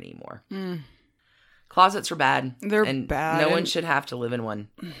with her anymore. Closets are bad. They're and bad. No one should have to live in one.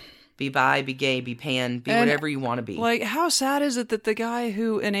 Be bi, be gay, be pan, be whatever you want to be. Like, how sad is it that the guy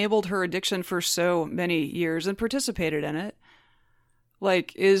who enabled her addiction for so many years and participated in it,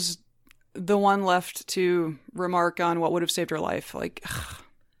 like, is the one left to remark on what would have saved her life? Like, ugh,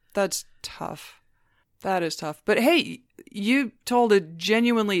 that's tough. That is tough. But hey, you told a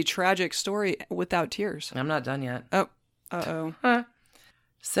genuinely tragic story without tears. I'm not done yet. Oh, uh-oh. Huh.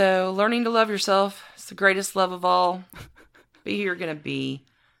 So, learning to love yourself is the greatest love of all. Be who you're going to be.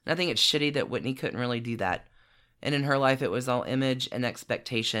 And I think it's shitty that Whitney couldn't really do that. And in her life, it was all image and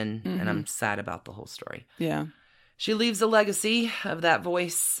expectation. And I'm sad about the whole story. Yeah. She leaves a legacy of that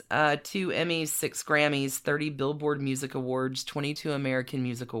voice. 2 Emmys, 6 Grammys, 30 Billboard Music Awards, 22 American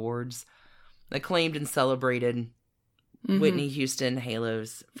Music Awards. Acclaimed and celebrated. Whitney Houston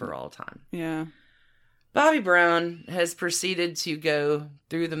halos for all time. Yeah. Bobby Brown has proceeded to go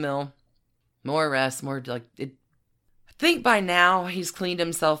through the mill. More arrests, more like it. I think by now he's cleaned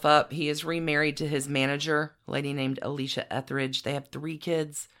himself up. He is remarried to his manager, a lady named Alicia Etheridge. They have 3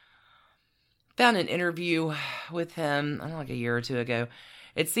 kids. Found an interview with him, I don't know, like a year or 2 ago.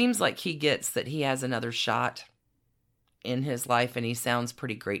 It seems like he gets that he has another shot in his life, and he sounds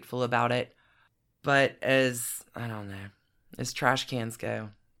pretty grateful about it. But as trash cans go,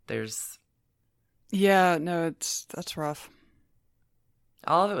 there's... Yeah, no, that's rough.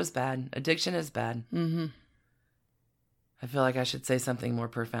 All of it was bad. Addiction is bad. I feel like I should say something more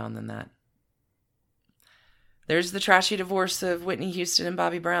profound than that. There's the trashy divorce of Whitney Houston and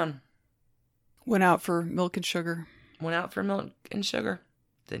Bobby Brown. Went out for milk and sugar.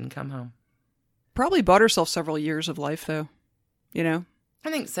 Didn't come home. Probably bought herself several years of life, though. You know?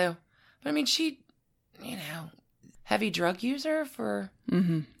 I think so. But I mean, she, heavy drug user for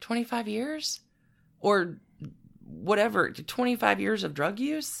 25 years? Or whatever, 25 years of drug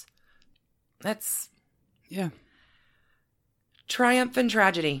use? That's... Yeah. Triumph and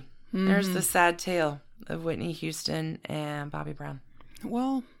tragedy. There's the sad tale of Whitney Houston and Bobby Brown.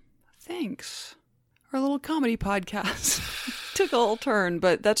 Well, thanks. Our little comedy podcast took a little turn,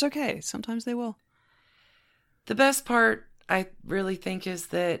 but that's okay. Sometimes they will. The best part, I really think, is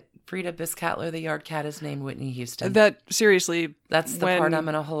that Frida Biscatler, the yard cat, is named Whitney Houston. Seriously. That's the part I'm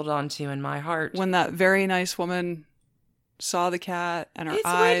going to hold on to in my heart. When that very nice woman saw the cat and her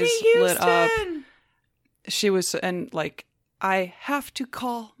eyes lit up. She was, and like, I have to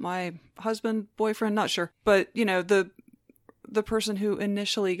call my husband, boyfriend, not sure. But, the person who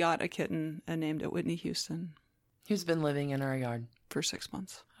initially got a kitten and named it Whitney Houston. Who's been living in our yard. For 6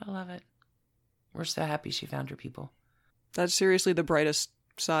 months. I love it. We're so happy she found her people. That's seriously the brightest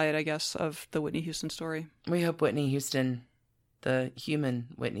side, I guess, of the Whitney Houston story. We hope Whitney Houston, the human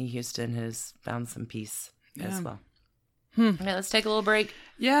Whitney Houston, has found some peace as well. Okay, let's take a little break.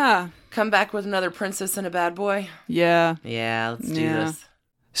 Yeah. Come back with another princess and a bad boy. Yeah. Yeah, let's do this.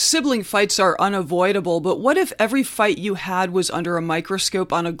 Sibling fights are unavoidable, but what if every fight you had was under a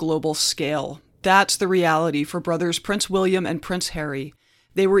microscope on a global scale? That's the reality for brothers Prince William and Prince Harry.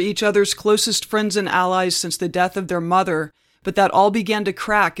 They were each other's closest friends and allies since the death of their mother, but that all began to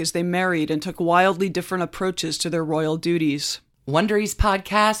crack as they married and took wildly different approaches to their royal duties. Wondery's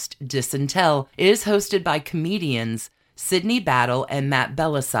podcast, Disintel, is hosted by comedians Sydney Battle and Matt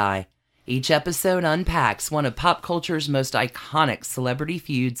Belisai. Each episode unpacks one of pop culture's most iconic celebrity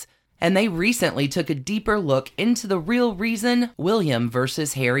feuds, and they recently took a deeper look into the real reason William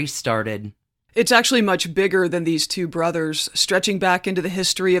versus Harry started. It's actually much bigger than these two brothers, stretching back into the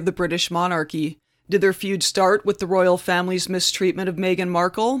history of the British monarchy. Did their feud start with the royal family's mistreatment of Meghan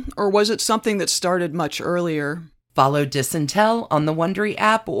Markle, or was it something that started much earlier? Follow Disintel on the Wondery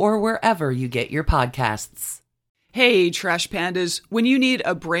app or wherever you get your podcasts. Hey, Trash Pandas, when you need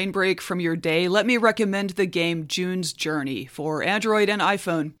a brain break from your day, let me recommend the game June's Journey for Android and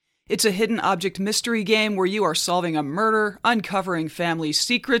iPhone. It's a hidden object mystery game where you are solving a murder, uncovering family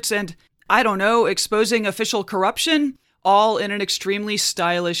secrets, and, I don't know, exposing official corruption, all in an extremely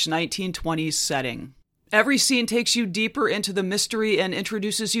stylish 1920s setting. Every scene takes you deeper into the mystery and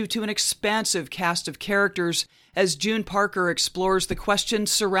introduces you to an expansive cast of characters as June Parker explores the questions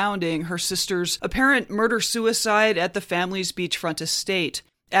surrounding her sister's apparent murder-suicide at the family's beachfront estate.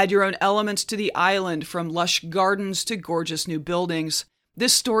 Add your own elements to the island, from lush gardens to gorgeous new buildings.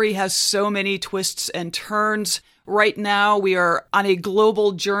 This story has so many twists and turns. Right now, we are on a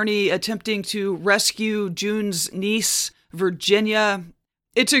global journey attempting to rescue June's niece, Virginia.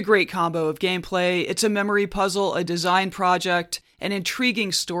 It's a great combo of gameplay. It's a memory puzzle, a design project, an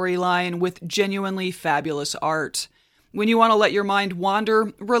intriguing storyline with genuinely fabulous art. When you want to let your mind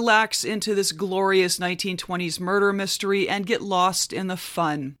wander, relax into this glorious 1920s murder mystery and get lost in the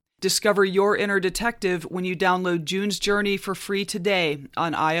fun. Discover your inner detective when you download June's Journey for free today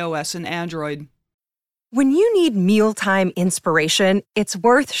on iOS and Android. When you need mealtime inspiration, it's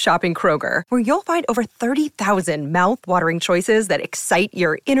worth shopping Kroger, where you'll find over 30,000 mouth-watering choices that excite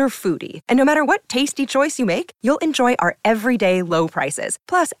your inner foodie. And no matter what tasty choice you make, you'll enjoy our everyday low prices,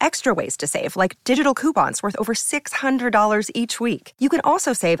 plus extra ways to save, like digital coupons worth over $600 each week. You can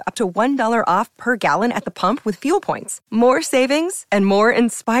also save up to $1 off per gallon at the pump with fuel points. More savings and more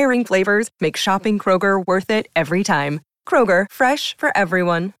inspiring flavors make shopping Kroger worth it every time. Kroger, fresh for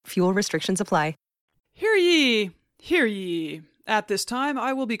everyone. Fuel restrictions apply. Hear ye, hear ye. At this time,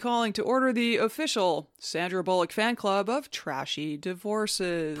 I will be calling to order the official Sandra Bullock fan club of Trashy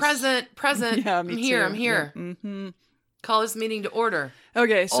Divorces. Present. Yeah, me I'm here. Yeah. Mm-hmm. Call this meeting to order.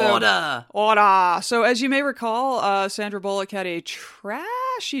 Okay, so... Order. So as you may recall, Sandra Bullock had a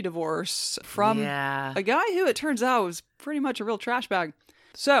trashy divorce from a guy who, it turns out, was pretty much a real trash bag.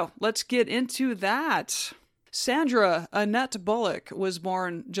 So, let's get into that. Sandra Annette Bullock was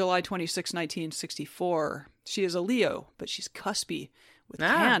born July 26, 1964. She is a Leo, but she's cuspy with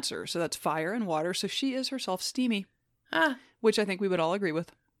Cancer, so that's fire and water, so she is herself steamy, which I think we would all agree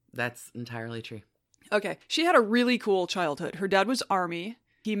with. That's entirely true. Okay, she had a really cool childhood. Her dad was Army.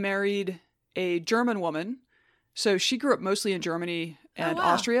 He married a German woman, so she grew up mostly in Germany and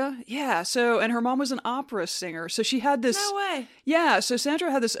Austria. Yeah, and her mom was an opera singer, so she had this... No way. Yeah, so Sandra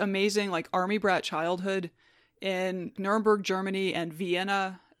had this amazing, Army brat childhood in Nuremberg, Germany, and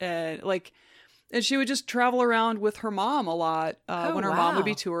Vienna, and she would just travel around with her mom a lot when her mom would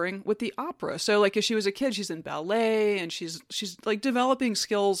be touring with the opera. So, as she was a kid, she's in ballet, and she's developing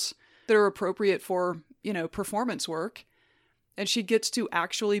skills that are appropriate for, performance work, and she gets to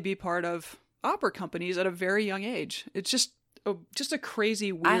actually be part of opera companies at a very young age. It's just a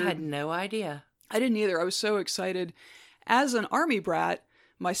crazy weird... I had no idea. I didn't either. I was so excited. As an Army brat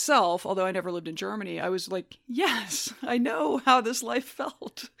myself, although I never lived in Germany, I was like, yes, I know how this life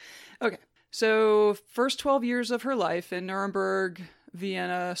felt. Okay, so first 12 years of her life in Nuremberg,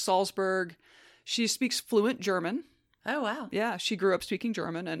 Vienna, Salzburg, she speaks fluent German. Oh, wow. Yeah, she grew up speaking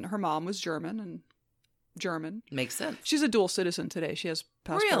German, and her mom was German, and German. Makes sense. She's a dual citizen today. She has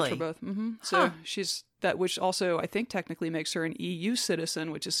passports for both. Mm-hmm. So she's that, which also I think technically makes her an EU citizen,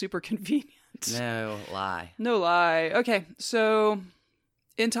 which is super convenient. No lie. No lie. Okay, so...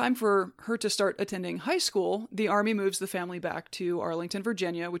 in time for her to start attending high school, the Army moves the family back to Arlington,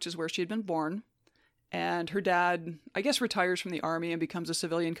 Virginia, which is where she had been born. And her dad, I guess, retires from the Army and becomes a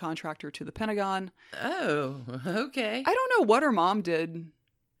civilian contractor to the Pentagon. Oh, okay. I don't know what her mom did.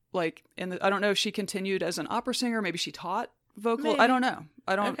 I don't know if she continued as an opera singer. Maybe she taught vocal. Maybe. I don't know.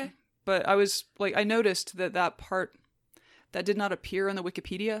 Okay. But I was I noticed that part that did not appear in the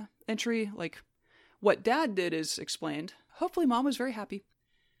Wikipedia entry. What dad did is explained. Hopefully mom was very happy.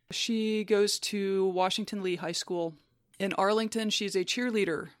 She goes to Washington Lee High School. In Arlington, she's a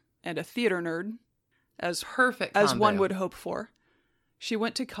cheerleader and a theater nerd, as perfect combo. As one would hope for. She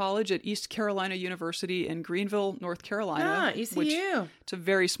went to college at East Carolina University in Greenville, North Carolina. ECU. It's a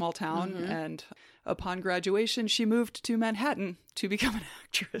very small town. And upon graduation, she moved to Manhattan to become an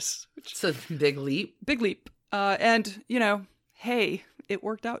actress. It's a big leap. Big leap. And, hey, it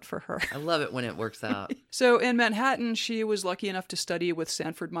worked out for her. I love it when it works out. So in Manhattan, she was lucky enough to study with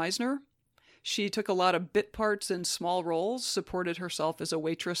Sanford Meisner. She took a lot of bit parts in small roles, supported herself as a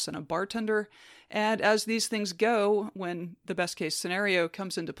waitress and a bartender. And as these things go, when the best case scenario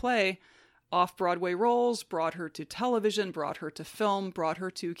comes into play, off-Broadway roles brought her to television, brought her to film, brought her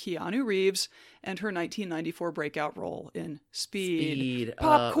to Keanu Reeves and her 1994 breakout role in Speed.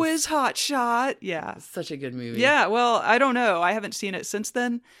 Pop quiz hot shot. Yeah. Such a good movie. Yeah, well, I don't know. I haven't seen it since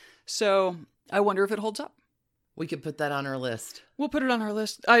then. So I wonder if it holds up. We could put that on our list. We'll put it on our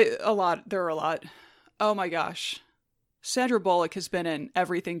list. There are a lot. Oh my gosh. Sandra Bullock has been in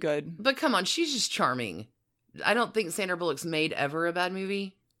everything good. But come on, she's just charming. I don't think Sandra Bullock's made ever a bad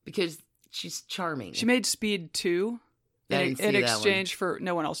movie because she's charming. She made Speed 2 in exchange for,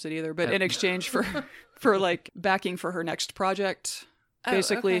 no one else did either, but in exchange for like backing for her next project,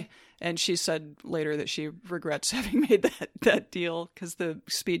 basically. Okay. And she said later that she regrets having made that deal because the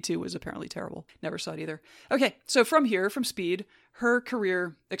Speed 2 was apparently terrible. Never saw it either. Okay, so from Speed, her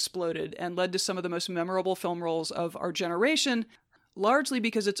career exploded and led to some of the most memorable film roles of our generation, largely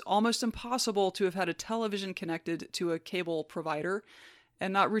because it's almost impossible to have had a television connected to a cable provider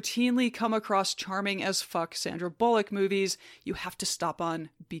and not routinely come across charming as fuck Sandra Bullock movies you have to stop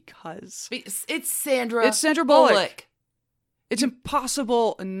on because. It's Sandra Bullock. It's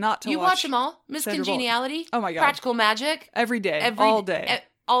impossible not to watch. You watch them all? Miss Congeniality? Oh my God. Practical Magic? Every day. All day.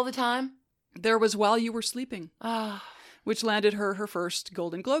 All the time? There was While You Were Sleeping, which landed her first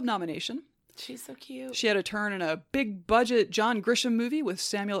Golden Globe nomination. She's so cute. She had a turn in a big-budget John Grisham movie with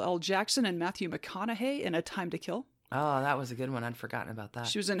Samuel L. Jackson and Matthew McConaughey in A Time to Kill. Oh, that was a good one. I'd forgotten about that.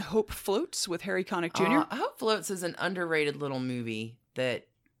 She was in Hope Floats with Harry Connick Jr. Hope Floats is an underrated little movie that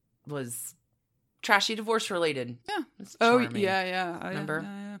was trashy divorce related. Yeah. It's charming. Oh, yeah. Remember?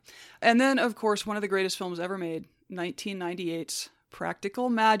 Yeah. And then, of course, one of the greatest films ever made, 1998's Practical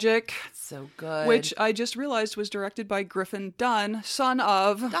Magic. So good. Which I just realized was directed by Griffin Dunn, son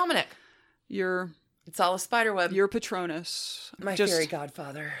of Dominic. It's all a spiderweb. Your Patronus. My fairy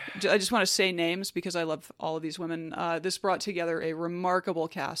godfather. I just want to say names because I love all of these women. This brought together a remarkable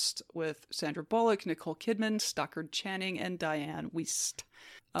cast with Sandra Bullock, Nicole Kidman, Stockard Channing, and Diane Wiest.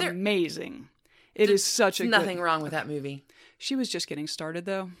 Amazing. It is such a nothing wrong with that movie. She was just getting started,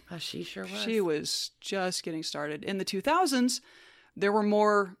 though. She sure was. She was just getting started. In the 2000s, there were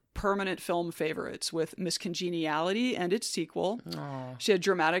more permanent film favorites with Miss Congeniality and its sequel. Aww. She had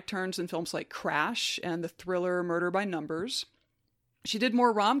dramatic turns in films like Crash and the thriller Murder by Numbers. She did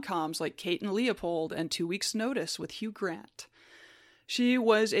more rom-coms like Kate and Leopold and 2 Weeks' Notice with Hugh Grant. She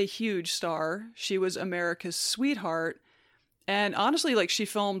was a huge star. She was America's sweetheart. And honestly, she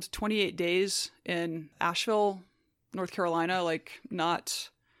filmed 28 Days in Asheville, North Carolina. I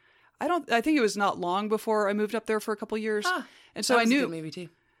think it was not long before I moved up there for a couple years. And so I knew, a good movie too.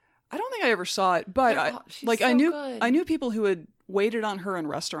 I don't think I ever saw it, but I knew people who had waited on her in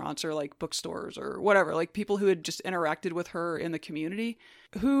restaurants or bookstores or whatever, people who had just interacted with her in the community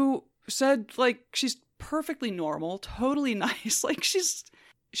who said she's perfectly normal, totally nice.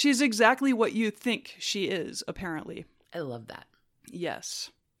 She's exactly what you think she is, apparently. I love that. Yes.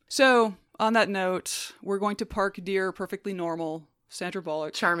 So on that note, we're going to park dear, perfectly normal Sandra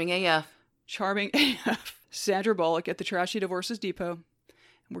Bullock. Charming AF. Sandra Bullock at the Trashy Divorces Depot.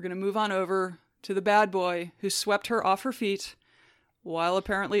 And we're going to move on over to the bad boy who swept her off her feet while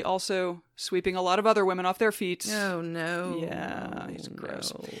apparently also sweeping a lot of other women off their feet. Oh, no. Yeah, he's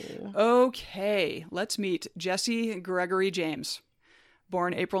gross. No. Okay, let's meet Jesse Gregory James.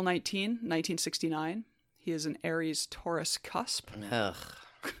 Born April 19, 1969. He is an Aries Taurus cusp. Ugh.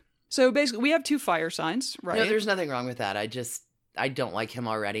 So basically, we have two fire signs, right? No, there's nothing wrong with that. I don't like him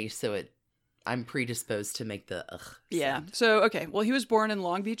already, so I'm predisposed to make the ugh sound. Yeah. So, okay. Well, he was born in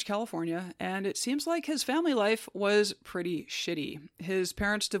Long Beach, California, and it seems like his family life was pretty shitty. His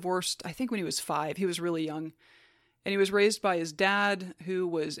parents divorced, I think, when he was 5. He was really young. And he was raised by his dad, who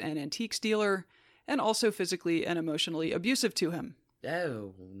was an antiques dealer, and also physically and emotionally abusive to him.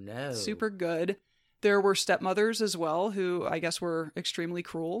 Oh, no. Super good. There were stepmothers as well, who I guess were extremely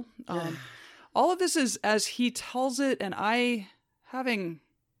cruel. All of this is as he tells it, and I, having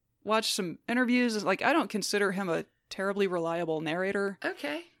watched some interviews, I don't consider him a terribly reliable narrator.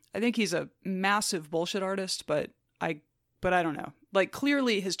 Okay. I think he's a massive bullshit artist, but I don't know.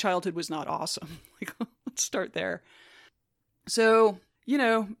 Clearly his childhood was not awesome. Let's start there. So,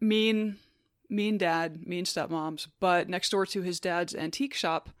 mean, mean dad, mean stepmoms, but next door to his dad's antique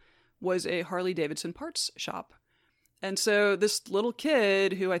shop was a Harley Davidson parts shop. And so this little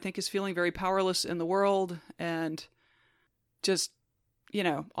kid, who I think is feeling very powerless in the world and just,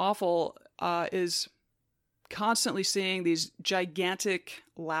 awful, is constantly seeing these gigantic,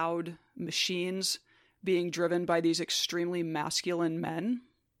 loud machines being driven by these extremely masculine men.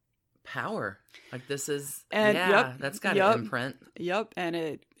 Power. Like this is, and that's got an imprint. Yep. And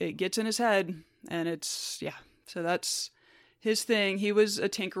it gets in his head, and it's, so that's his thing. He was a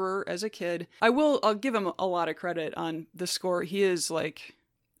tinkerer as a kid. I'll give him a lot of credit on the score. He is like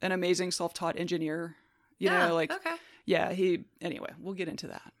an amazing self-taught engineer, okay. Anyway, we'll get into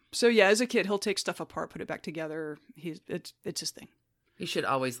that. So as a kid, he'll take stuff apart, put it back together. It's his thing. You should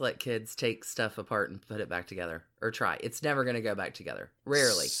always let kids take stuff apart and put it back together, or try. It's never going to go back together.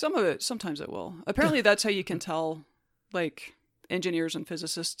 Rarely. Sometimes it will. Apparently that's how you can tell, like, engineers and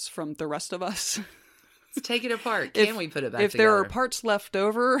physicists from the rest of us. Let's take it apart. Can we put it back together? If there are parts left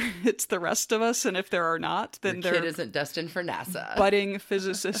over, it's the rest of us. And if there are not, then Your kid isn't destined for NASA. Budding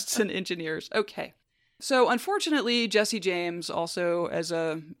physicists and engineers. Okay. So unfortunately, Jesse James, also as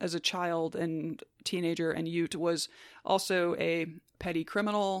a child and teenager and youth, was also a petty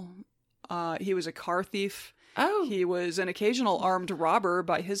criminal. He was a car thief. Oh. He was an occasional armed robber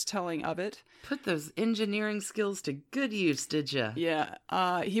by his telling of it. Put those engineering skills to good use, did you? Yeah.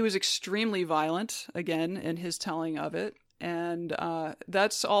 He was extremely violent, again, in his telling of it. And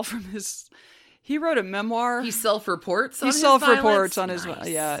that's all from his... He wrote a memoir. He self-reports on his self-reports violence? on his... Nice.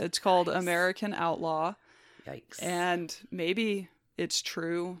 Yeah, it's called American Outlaw. Yikes. And maybe it's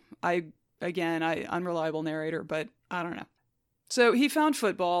true. Unreliable narrator, but I don't know. So he found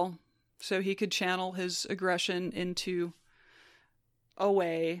football so he could channel his aggression into a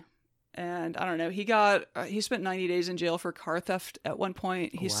way. And I don't know, he spent 90 days in jail for car theft at one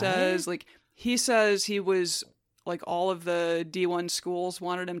point. He says he was like, all of the D1 schools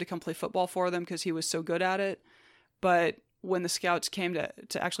wanted him to come play football for them because he was so good at it. But when the scouts came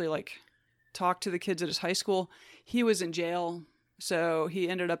to actually like talk to the kids at his high school, he was in jail. So he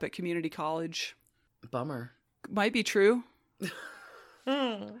ended up at community college. Bummer. Might be true.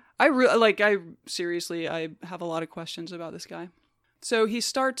 I have a lot of questions about this guy. So he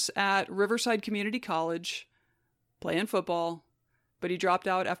starts at Riverside Community College playing football, but he dropped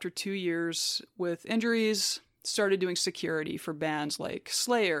out after 2 years with injuries, started doing security for bands like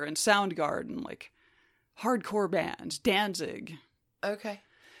Slayer and Soundgarden and like hardcore bands, Danzig. Okay.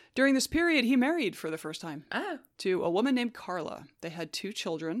 During this period, he married for the first time to a woman named Carla. They had 2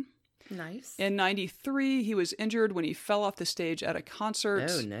 children. Nice. In 93, he was injured when he fell off the stage at a concert.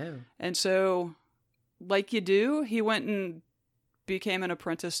 Oh, no. And so, like you do, he went and became an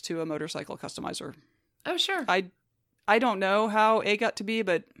apprentice to a motorcycle customizer. Oh, sure. I don't know how A got to be,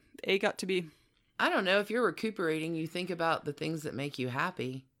 but A got to be. I don't know. If you're recuperating, you think about the things that make you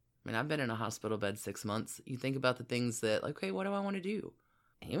happy. I mean, I've been in a hospital bed 6 months. You think about the things that, like, okay, what do I want to do?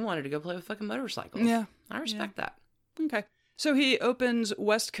 He wanted to go play with fucking motorcycles. Yeah. I respect that. Okay. So he opens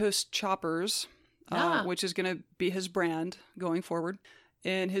West Coast Choppers, which is going to be his brand going forward,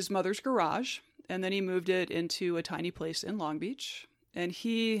 in his mother's garage. And then he moved it into a tiny place in Long Beach. And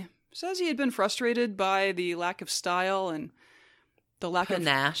he says he had been frustrated by the lack of style and the lack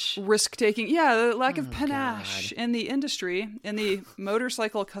panache. Of risk-taking. Yeah, the lack of panache in the industry, in the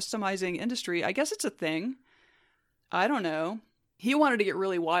motorcycle customizing industry. I guess it's a thing. I don't know. He wanted to get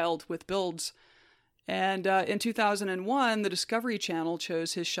really wild with builds. And in 2001, the Discovery Channel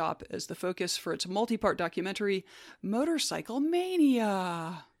chose his shop as the focus for its multi-part documentary, Motorcycle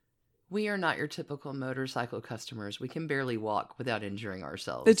Mania. We are not your typical motorcycle customers. We can barely walk without injuring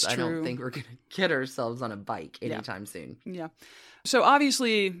ourselves. It's true. I don't think we're going to get ourselves on a bike anytime soon. Yeah. So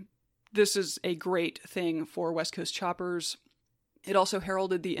obviously, this is a great thing for West Coast Choppers. It also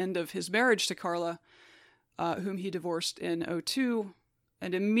heralded the end of his marriage to Carla, whom he divorced in 2002,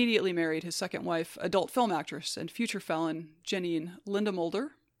 and immediately married his second wife, adult film actress and future felon Janine Lindemulder.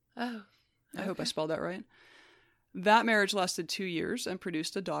 Oh, okay. I hope I spelled that right. That marriage lasted 2 years and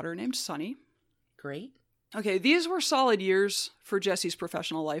produced a daughter named Sunny. Great. Okay, these were solid years for Jesse's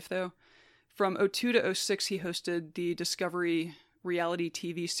professional life, though. From 2002 to 2006, he hosted the Discovery reality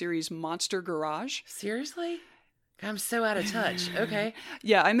TV series Monster Garage. Seriously? I'm so out of touch. Okay.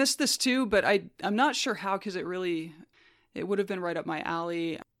 Yeah, I missed this too, but I'm not sure how, because it would have been right up my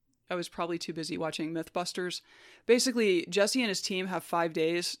alley. I was probably too busy watching Mythbusters. Basically, Jesse and his team have 5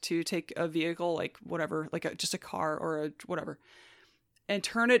 days to take a vehicle, like whatever, like just a car or a whatever, and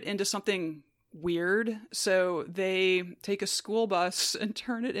turn it into something weird. So they take a school bus and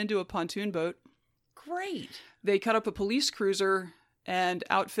turn it into a pontoon boat. Great. They cut up a police cruiser and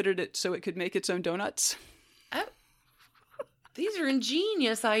outfitted it so it could make its own donuts. Oh, these are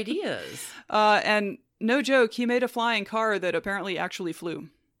ingenious ideas. And no joke, he made a flying car that apparently actually flew.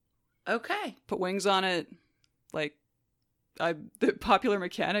 Okay. Put wings on it. Like, the Popular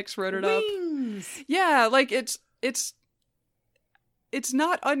Mechanics wrote it up. Wings. Yeah, like it's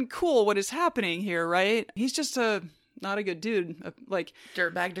not uncool what is happening here, right? He's just not a good dude. Like,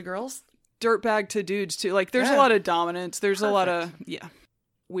 Dirtbag to girls? Dirtbag to dudes too. Like, there's a lot of dominance. There's a lot of, yeah.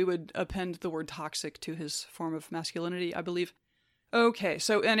 We would append the word toxic to his form of masculinity, I believe. Okay,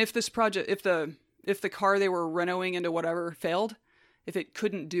 so, and if this project, if the car they were renoing into whatever failed, if it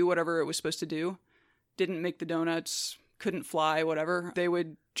couldn't do whatever it was supposed to do, didn't make the donuts, couldn't fly, whatever, they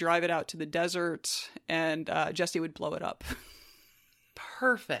would drive it out to the desert and Jesse would blow it up.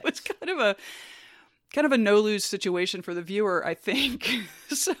 Perfect. It's kind of a no-lose situation for the viewer, I think.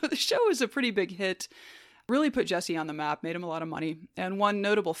 So the show is a pretty big hit. Really put Jesse on the map, made him a lot of money. And one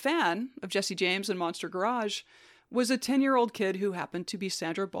notable fan of Jesse James and Monster Garage was a 10-year-old kid who happened to be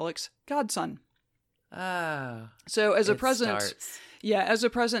Sandra Bullock's godson. Oh. So as a present, starts. as a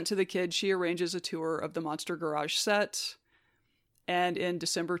present to the kid, she arranges a tour of the Monster Garage set. And in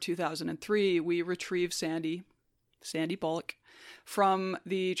December 2003, we retrieve Sandy Bullock, from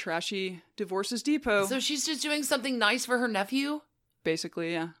the trashy Divorces Depot. So she's just doing something nice for her nephew?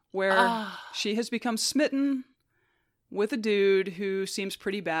 Basically, yeah. Where she has become smitten with a dude who seems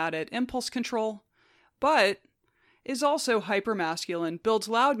pretty bad at impulse control, but is also hyper-masculine, builds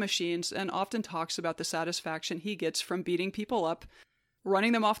loud machines, and often talks about the satisfaction he gets from beating people up,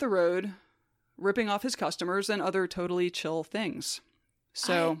 running them off the road, ripping off his customers, and other totally chill things.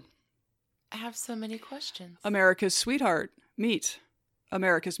 So, I have so many questions. America's sweetheart, meet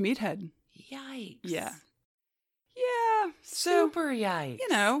America's meathead. Yikes. Yeah. Yeah. So, super yikes. You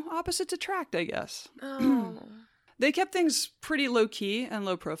know, opposites attract, I guess. Oh. They kept things pretty low-key and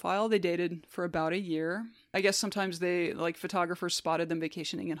low-profile. They dated for about a year. I guess sometimes photographers spotted them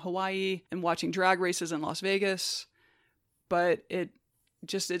vacationing in Hawaii and watching drag races in Las Vegas. But it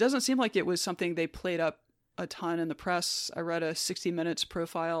doesn't seem like it was something they played up a ton in the press. I read a 60 Minutes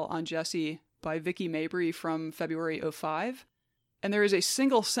profile on Jesse by Vicky Mabry from February 2005. And there is a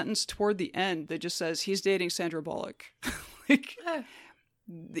single sentence toward the end that just says, he's dating Sandra Bullock. He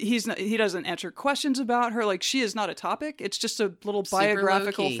doesn't answer questions about her. Like, she is not a topic. It's just a little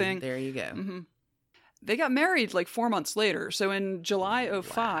biographical thing. There you go. Mm-hmm. They got married 4 months later. So in July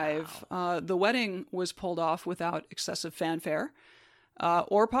 2005, the wedding was pulled off without excessive fanfare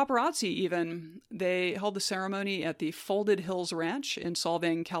or paparazzi even. They held the ceremony at the Folded Hills Ranch in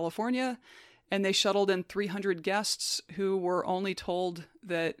Solvang, California, and they shuttled in 300 guests who were only told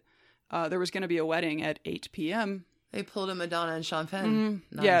that there was going to be a wedding at 8 p.m. They pulled a Madonna and Sean Penn.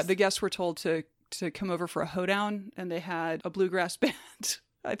 Mm-hmm. Nice. Yeah, the guests were told to come over for a hoedown, and they had a bluegrass band.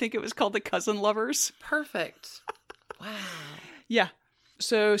 I think it was called the Cousin Lovers. Perfect. Wow. Yeah.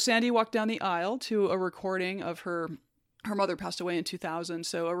 So Sandy walked down the aisle to a recording of her mother passed away in 2000,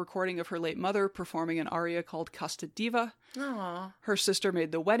 so a recording of her late mother performing an aria called Casta Diva. Aww. Her sister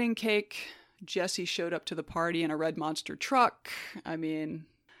made the wedding cake. Jesse showed up to the party in a red monster truck. I mean,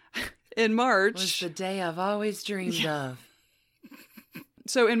 in March... was the day I've always dreamed of.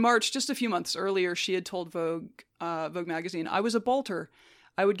 So in March, just a few months earlier, she had told Vogue magazine, I was a bolter.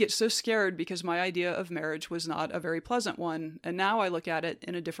 I would get so scared because my idea of marriage was not a very pleasant one, and now I look at it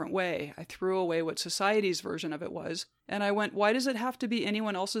in a different way. I threw away what society's version of it was, and I went, why does it have to be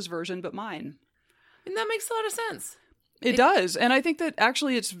anyone else's version but mine? And that makes a lot of sense. It does, and I think that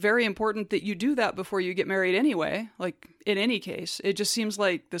actually it's very important that you do that before you get married anyway. Like, in any case, it just seems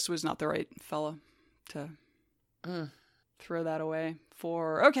like this was not the right fella to throw that away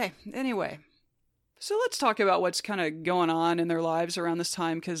for. Okay, anyway. So let's talk about what's kind of going on in their lives around this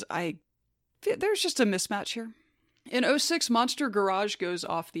time, because there's just a mismatch here. In 2006, Monster Garage goes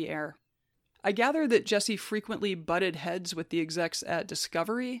off the air. I gather that Jesse frequently butted heads with the execs at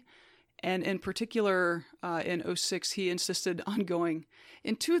Discovery, and in particular, in 2006, he insisted on going.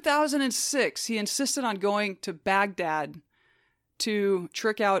 In 2006, he insisted on going to Baghdad to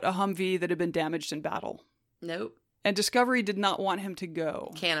trick out a Humvee that had been damaged in battle. Nope. And Discovery did not want him to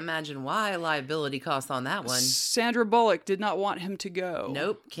go. Can't imagine why liability costs on that one. Sandra Bullock did not want him to go.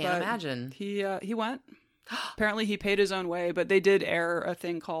 Nope, can't imagine. He went. Apparently he paid his own way, but they did air a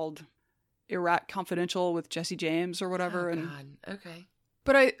thing called Iraq Confidential with Jesse James or whatever. Oh, God. Okay.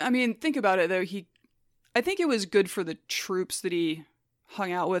 But I mean, think about it though. I think it was good for the troops that he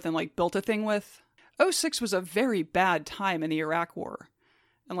hung out with and built a thing with. 2006 was a very bad time in the Iraq War.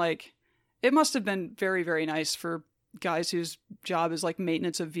 And it must have been very, very nice for guys whose job is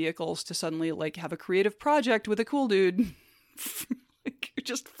maintenance of vehicles to suddenly have a creative project with a cool dude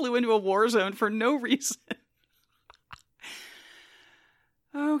just flew into a war zone for no reason.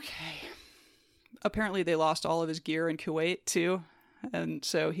 Okay. Apparently they lost all of his gear in Kuwait too, and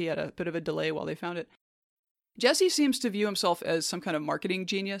so he had a bit of a delay while they found it. Jesse seems to view himself as some kind of marketing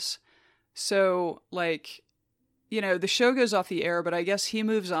genius. So, like, you know, the show goes off the air, but I guess he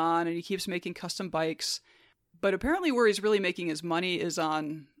moves on and he keeps making custom bikes. But apparently where he's really making his money is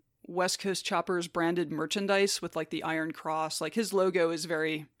on West Coast Choppers branded merchandise with, like, the Iron Cross. Like, his logo is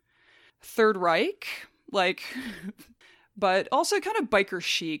very Third Reich, like, but also kind of biker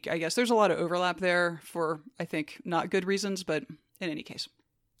chic, I guess. There's a lot of overlap there for, I think, not good reasons, but in any case.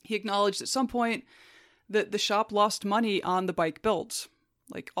 He acknowledged at some point that the shop lost money on the bike builds.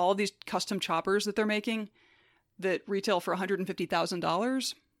 Like, all these custom choppers that they're making that retail for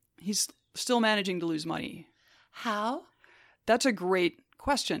 $150,000, he's still managing to lose money. How? That's a great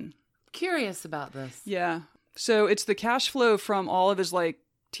question. Curious about this. Yeah. So it's the cash flow from all of his, like,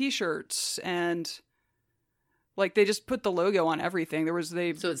 t-shirts, and, like, they just put the logo on everything.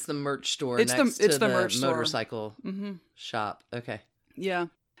 So it's the merch store it's next the to the merch store. motorcycle shop. Okay. Yeah.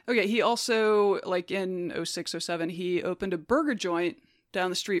 Okay, he also, like, in 06, 07, he opened a burger joint down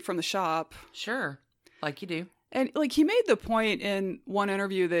the street from the shop. Sure. Like you do. And, like, he made the point in one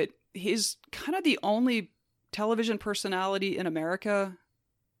interview that he's kind of the only television personality in America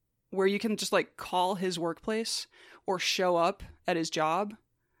where you can just, like, call his workplace or show up at his job.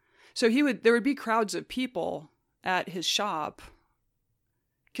 So there would be crowds of people at his shop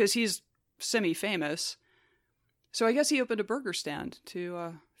because he's semi-famous. So I guess he opened a burger stand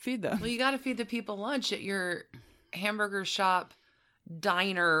to feed them. Well, you got to feed the people lunch at your hamburger shop,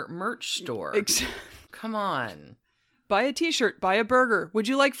 diner, merch store. Come on. Buy a t-shirt, buy a burger. Would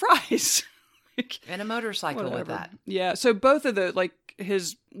you like fries? And a motorcycle Whatever. with that. Yeah, so both of the, like,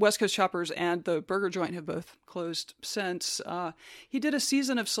 his West Coast Choppers and the burger joint have both closed since. He did a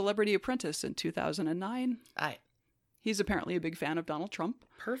season of Celebrity Apprentice in 2009. He's apparently a big fan of Donald Trump.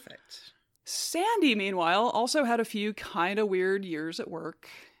 Perfect. Sandy, meanwhile, also had a few kind of weird years at work.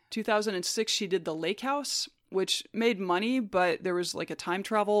 2006, she did The Lake House, which made money, but there was, like, a time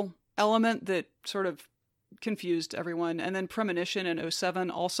travel element that sort of confused everyone. And then Premonition in 07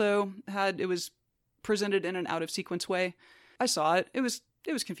 also it was presented in an out-of-sequence way. I saw it. It was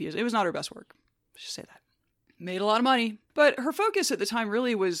confusing. It was not her best work. Let's just say that. Made a lot of money. But her focus at the time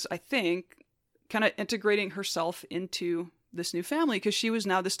really was, I think, kind of integrating herself into this new family, because she was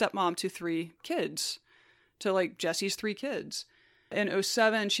now the stepmom to 3 kids, to, like, Jesse's 3 kids. In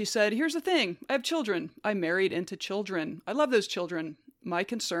 07, she said, "Here's the thing. I have children. I married into children. I love those children. My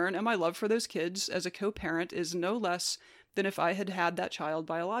concern and my love for those kids as a co-parent is no less than if I had had that child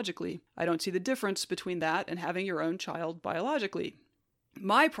biologically. I don't see the difference between that and having your own child biologically.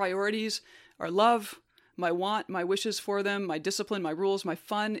 My priorities are love, my want, my wishes for them, my discipline, my rules, my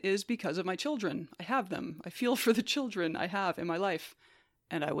fun is because of my children. I have them. I feel for the children I have in my life,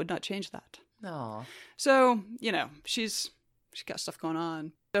 and I would not change that." Aww. So, you know, she's got stuff going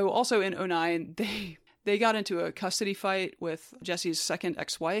on. So also in 09, they got into a custody fight with Jesse's second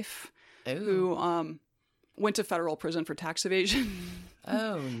ex-wife, who went to federal prison for tax evasion.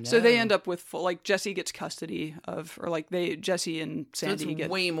 Oh, no. So they end up with Jesse gets custody of, or like Jesse and Sandy so it's get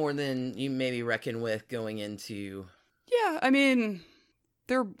way more than you maybe reckon with going into. Yeah, I mean,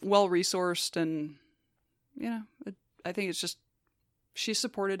 they're well resourced, and you know, I think it's just she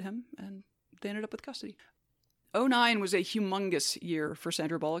supported him, and they ended up with custody. 09 was a humongous year for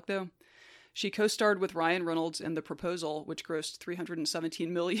Sandra Bullock, though. She co-starred with Ryan Reynolds in The Proposal, which grossed $317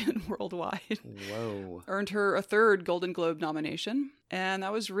 million worldwide. Whoa. Earned her a 3rd Golden Globe nomination. And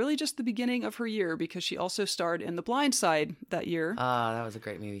that was really just the beginning of her year, because she also starred in The Blind Side that year. That was a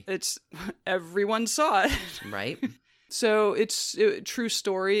great movie. Everyone saw it. Right. So it's a true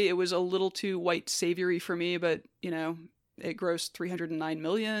story. It was a little too white savoury for me, but, you know, it grossed $309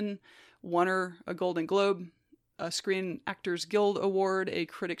 million, won her a Golden Globe, a Screen Actors Guild Award, a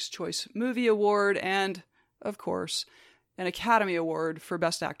Critics' Choice Movie Award, and, of course, an Academy Award for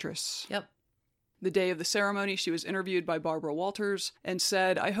Best Actress. Yep. The day of the ceremony, she was interviewed by Barbara Walters and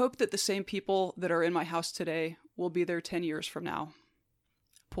said, "I hope that the same people that are in my house today will be there 10 years from now."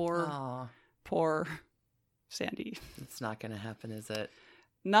 Poor Sandy. It's not going to happen, is it?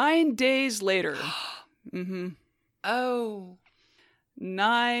 9 days later. Oh.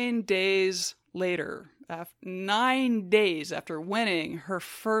 9 days later. 9 days after winning her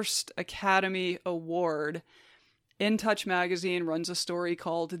first Academy Award, In Touch magazine runs a story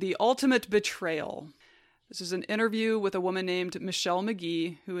called The Ultimate Betrayal. This is an interview with a woman named Michelle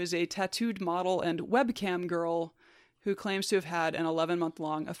McGee, who is a tattooed model and webcam girl who claims to have had an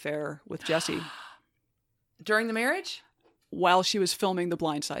 11-month-long affair with Jesse. During the marriage? while she was filming The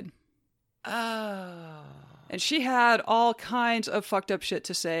Blind Side. Oh. And she had all kinds of fucked up shit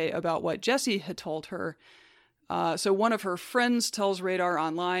to say about what Jesse had told her. So one of her friends tells Radar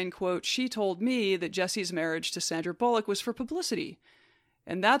Online, quote, "She told me that Jesse's marriage to Sandra Bullock was for publicity.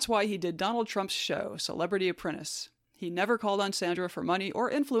 And that's why he did Donald Trump's show, Celebrity Apprentice. He never called on Sandra for money or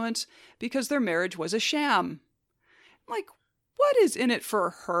influence because their marriage was a sham." Like, what is in it for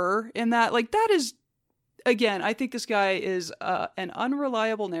her in that? Like, that is, again, I think this guy is an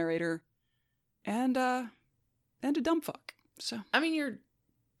unreliable narrator and a dumb fuck. So, I mean, you're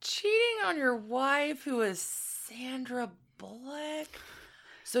cheating on your wife, who is Sandra Bullock.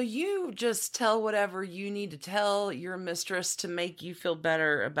 So you just tell whatever you need to tell your mistress to make you feel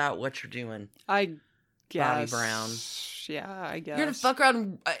better about what you're doing. I guess. Bobby Brown. Yeah, I guess. You're gonna fuck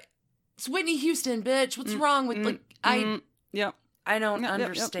around. It's Whitney Houston, bitch. What's wrong with Yep. I don't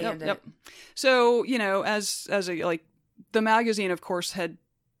understand it. So, you know, as a, like, the magazine, of course, had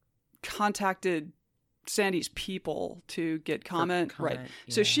contacted Sandy's people to get comment. Right.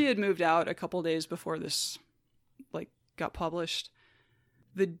 Yeah. So she had moved out a couple days before this, like, got published.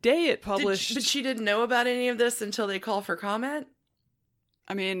 The day it published... But she didn't know about any of this until they called for comment?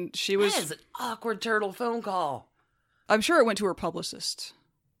 I mean, she was... That is an awkward turtle phone call. I'm sure it went to her publicist,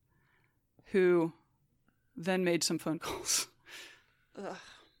 who then made some phone calls. Ugh.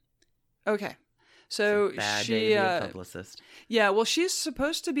 Okay. So bad she... day to be a publicist. Yeah, well, she's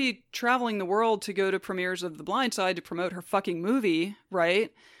supposed to be traveling the world to go to premieres of The Blind Side to promote her fucking movie,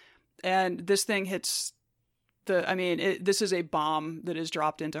 right? And this thing hits... this is a bomb that is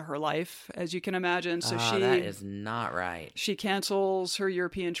dropped into her life, as you can imagine. So that is not right. She cancels her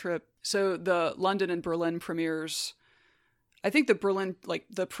European trip. So the London and Berlin premieres, I think the Berlin, like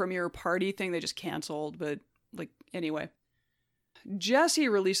the premiere party thing, they just canceled. But like, anyway, Jesse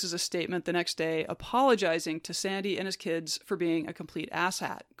releases a statement the next day apologizing to Sandy and his kids for being a complete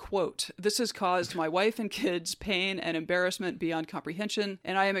asshat. Quote, "This has caused my wife and kids pain and embarrassment beyond comprehension,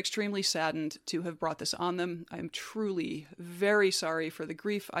 and I am extremely saddened to have brought this on them. I am truly very sorry for the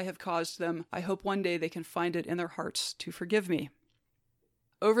grief I have caused them. I hope one day they can find it in their hearts to forgive me."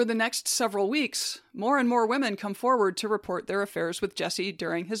 Over the next several weeks, more and more women come forward to report their affairs with Jesse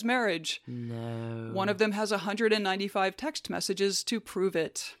during his marriage. No. One of them has 195 text messages to prove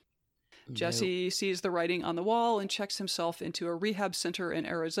it. Nope. Jesse sees the writing on the wall and checks himself into a rehab center in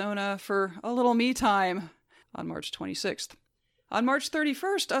Arizona for a little me time on March 26th. On March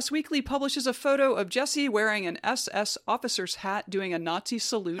 31st, Us Weekly publishes a photo of Jesse wearing an SS officer's hat doing a Nazi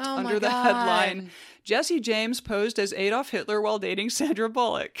salute under the headline, "Jesse James posed as Adolf Hitler while dating Sandra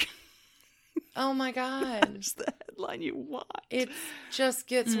Bullock." Oh my God. That's the headline you want. It just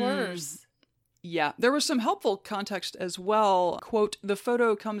gets worse. Yeah, there was some helpful context as well. Quote, "The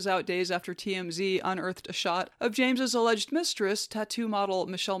photo comes out days after TMZ unearthed a shot of James's alleged mistress, tattoo model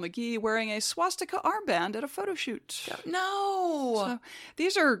Michelle McGee, wearing a swastika armband at a photo shoot." No! So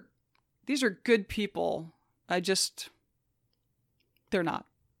these are good people. They're not.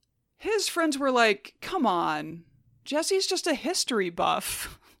 His friends were like, "Come on, Jesse's just a history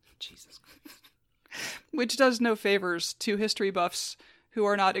buff." Jesus Christ. Which does no favors to history buffs who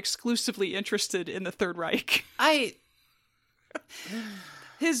are not exclusively interested in the Third Reich.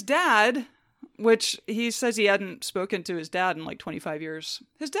 His dad, which he says he hadn't spoken to his dad in like 25 years.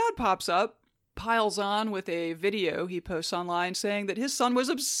 His dad pops up, piles on with a video he posts online saying that his son was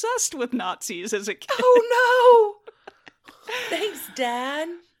obsessed with Nazis as a kid. Oh no! Thanks, Dad.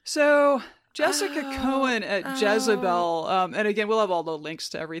 So Jessica Cohen at Jezebel, and again, we'll have all the links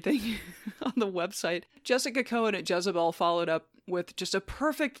to everything on the website. Jessica Cohen at Jezebel followed up with just a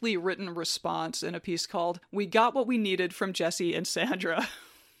perfectly written response in a piece called "We Got What We Needed from Jesse and Sandra."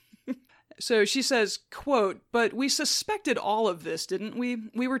 So she says, quote, "But we suspected all of this, didn't we?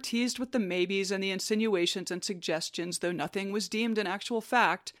 We were teased with the maybes and the insinuations and suggestions, though nothing was deemed an actual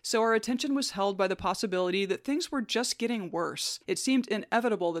fact. So our attention was held by the possibility that things were just getting worse. It seemed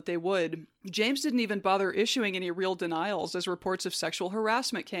inevitable that they would. James didn't even bother issuing any real denials as reports of sexual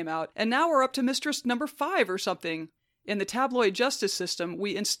harassment came out. And now we're up to mistress number 5 or something. In the tabloid justice system,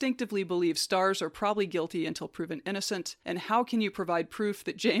 we instinctively believe stars are probably guilty until proven innocent. And how can you provide proof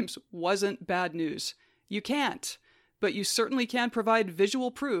that James wasn't bad news? You can't. But you certainly can provide visual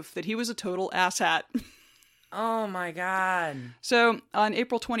proof that he was a total asshat." Oh my God. So, on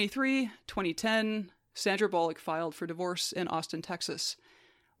April 23, 2010, Sandra Bullock filed for divorce in Austin, Texas.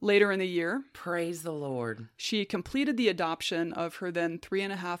 Later in the year, praise the Lord, she completed the adoption of her then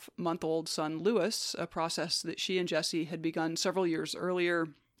 3.5-month-old son, Lewis, a process that she and Jesse had begun several years earlier.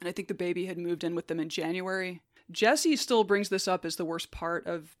 And I think the baby had moved in with them in January. Jesse still brings this up as the worst part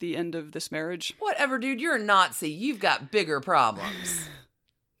of the end of this marriage. Whatever, dude. You're a Nazi. You've got bigger problems.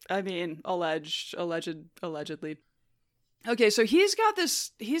 I mean, allegedly. Okay, so he's got this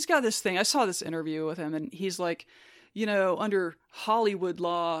thing. I saw this interview with him, and he's like, you know, under Hollywood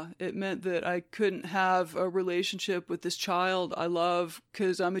law, it meant that I couldn't have a relationship with this child I love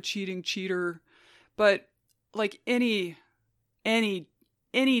because I'm a cheating cheater. But like any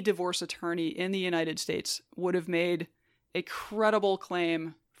divorce attorney in the United States would have made a credible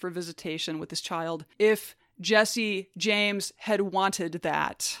claim for visitation with this child if Jesse James had wanted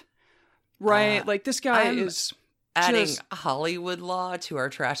that. Right? Like this guy is adding just Hollywood law to our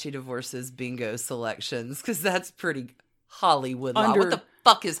trashy divorces bingo selections, because that's pretty Hollywood law. What the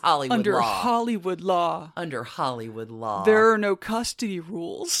fuck is Hollywood under law? Hollywood law. Under Hollywood law. There are no custody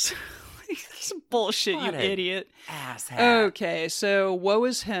rules. That's bullshit, What you an idiot. Asshat. Okay, so woe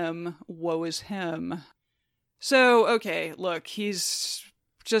is him. Woe is him. So, okay, look, he's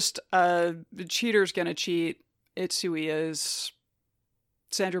just the cheater's gonna cheat. It's who he is.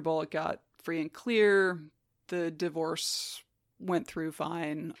 Sandra Bullock got free and clear. The divorce went through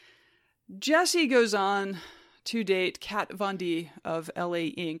fine. Jesse goes on to date Kat Von D of LA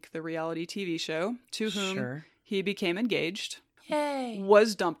Inc., the reality TV show, to whom he became engaged. Yay.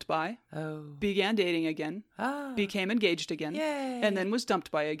 Was dumped by. Oh. Began dating again. Ah. Became engaged again. Yay. And then was dumped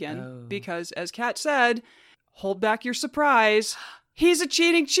by again. Oh. Because, as Kat said, hold back your surprise. He's a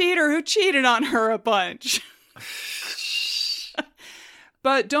cheating cheater who cheated on her a bunch.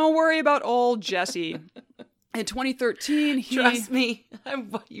 But don't worry about old Jesse. In 2013, Trust me,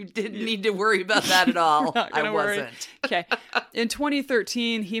 you didn't need to worry about that at all. I wasn't. Okay. In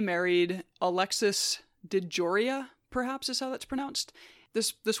 2013, he married Alexis DeJoria, perhaps is how that's pronounced.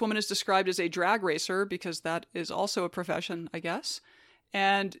 This woman is described as a drag racer because that is also a profession, I guess.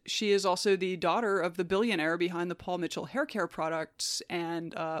 And she is also the daughter of the billionaire behind the Paul Mitchell hair care products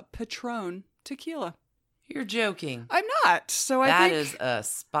and Patron tequila. You're joking. I'm not. So that is a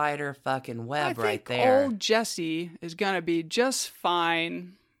spider fucking web right there. Old Jesse is going to be just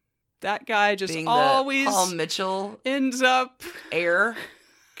fine. That guy just Being always Paul Mitchell ends up heir.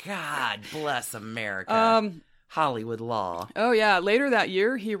 God bless America. Hollywood law. Oh yeah, later that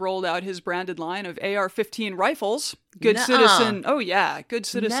year he rolled out his branded line of AR-15 rifles. Good Citizen. Oh yeah, Good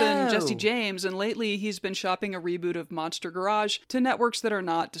Citizen Jesse James, and lately he's been shopping a reboot of Monster Garage to networks that are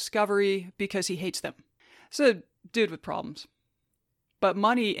not Discovery because he hates them. So, dude with problems. But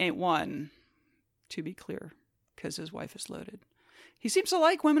money ain't one, to be clear, because his wife is loaded. He seems to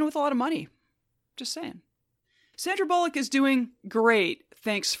like women with a lot of money. Just saying. Sandra Bullock is doing great.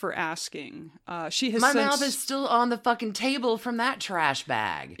 Thanks for asking. She has My mouth is still on the fucking table from that trash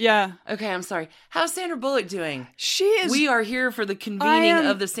bag. Yeah. Okay, I'm sorry. How's Sandra Bullock doing? She is... We are here for the convening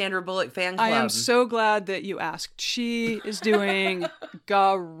of the Sandra Bullock fan club. I am so glad that you asked. She is doing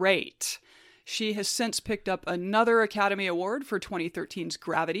great. She has since picked up another Academy Award for 2013's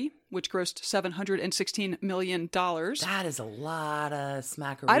Gravity, which grossed $716 million. That is a lot of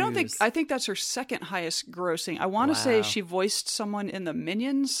smackaroos. I think that's her second highest grossing. I want to say she voiced someone in the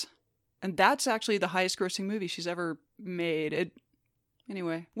Minions, and that's actually the highest grossing movie she's ever made.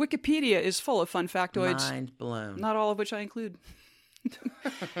 Anyway, Wikipedia is full of fun factoids. Mind blown. Not all of which I include.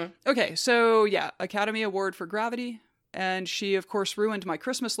 Okay, so yeah, Academy Award for Gravity. And she, of course, ruined my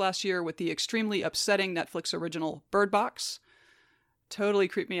Christmas last year with the extremely upsetting Netflix original Bird Box. Totally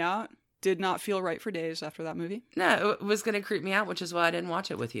creeped me out. Did not feel right for days after that movie. No, it was going to creep me out, which is why I didn't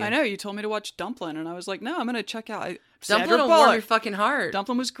watch it with you. I know, you told me to watch Dumplin', and I was like, no, I'm going to check out Dumplin' will warm your fucking heart.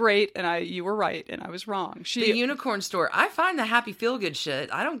 Dumplin' was great, and you were right, and I was wrong. The Unicorn Store. I find the happy feel-good shit.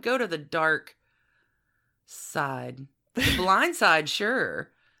 I don't go to the dark side. The blind side, sure.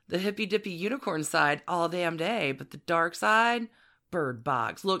 The hippy-dippy unicorn side all damn day, but the dark side, Bird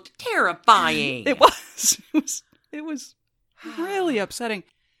Box, looked terrifying. It was really upsetting.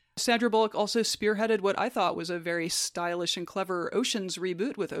 Sandra Bullock also spearheaded what I thought was a very stylish and clever Oceans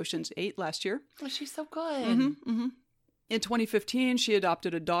reboot with Oceans 8 last year. Oh, she's so good. In 2015, she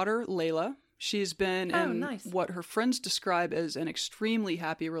adopted a daughter, Layla. She's been in what her friends describe as an extremely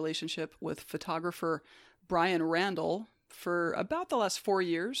happy relationship with photographer Brian Randall for about the last 4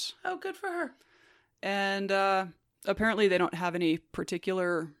 years. Oh, good for her. And apparently they don't have any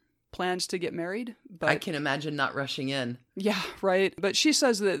particular plans to get married. But I can imagine not rushing in. Yeah, right. But she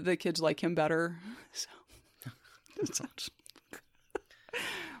says that the kids like him better. So.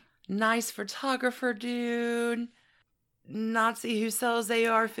 Nice photographer, dude. Nazi who sells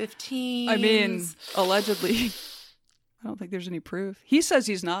AR-15s. I mean, allegedly. I don't think there's any proof. He says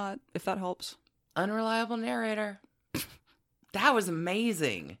he's not, if that helps. Unreliable narrator. That was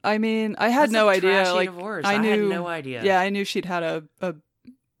amazing. I mean, I had That's no a idea. trashy Like, divorce. I knew, had no idea. Yeah, I knew she'd had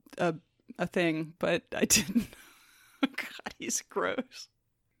a thing, but I didn't. God, he's gross.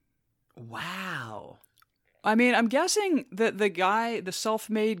 Wow. I mean, I'm guessing that the guy, the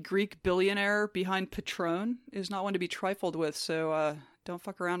self-made Greek billionaire behind Patron, is not one to be trifled with. So don't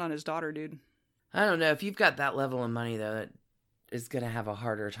fuck around on his daughter, dude. I don't know. If you've got that level of money, though, it is going to have a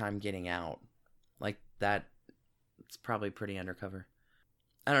harder time getting out. Like that, it's probably pretty undercover.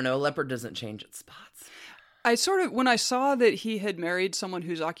 I don't know. A leopard doesn't change its spots. I sort of, when I saw that he had married someone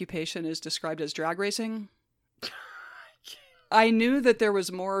whose occupation is described as drag racing, I knew that there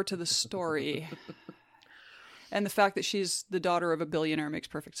was more to the story. And the fact that she's the daughter of a billionaire makes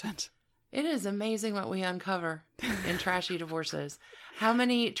perfect sense. It is amazing what we uncover in trashy divorces. How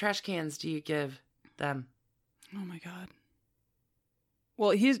many trash cans do you give them? Oh my God.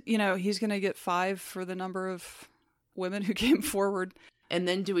 Well, he's going to get 5 for the number of women who came forward. And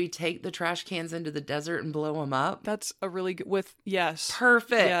then do we take the trash cans into the desert and blow them up? That's a really good, yes.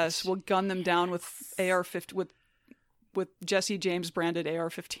 Perfect. Yes, we'll gun them down with AR-15, with Jesse James branded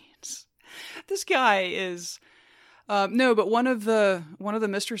AR-15s. This guy is... no, but one of the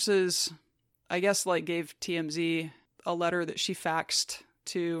mistresses, I guess, like gave TMZ a letter that she faxed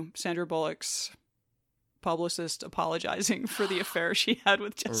to Sandra Bullock's publicist apologizing for the affair she had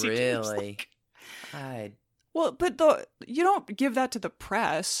with Jesse James. Really? Well, but you don't give that to the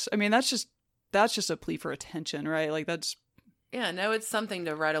press. I mean, that's just a plea for attention, right? Like that's... Yeah, no, it's something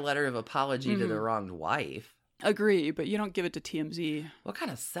to write a letter of apology to the wronged wife. Agree, but you don't give it to TMZ. What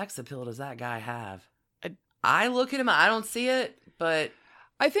kind of sex appeal does that guy have? I look at him, I don't see it, but...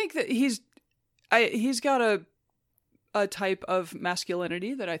 I think that he's got a type of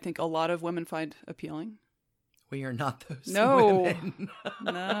masculinity that I think a lot of women find appealing. We are not those women.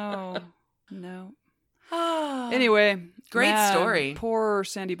 No. Anyway. Great story. Poor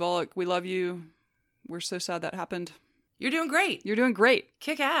Sandy Bullock. We love you. We're so sad that happened. You're doing great. You're doing great.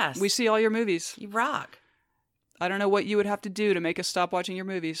 Kick ass. We see all your movies. You rock. I don't know what you would have to do to make us stop watching your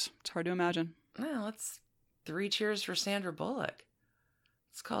movies. It's hard to imagine. Well, let's 3 cheers for Sandra Bullock.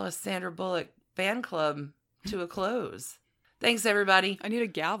 Let's call a Sandra Bullock fan club to a close. Thanks, everybody. I need a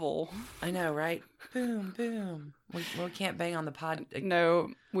gavel. I know, right? Boom, boom. We can't bang on the pod. No,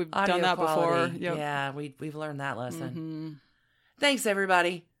 we've Audio done that quality. before. Yep. Yeah, we've learned that lesson. Mm-hmm. Thanks,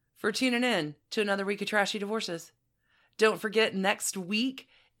 everybody, for tuning in to another week of Trashy Divorces. Don't forget, next week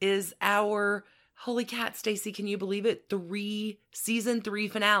is our, holy cat, Stacey, can you believe it? Season 3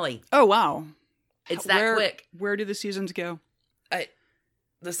 finale. Oh, wow. It's that quick. Where do the seasons go?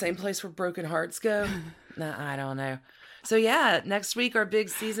 The same place where broken hearts go? Nah, I don't know. So yeah, next week, our big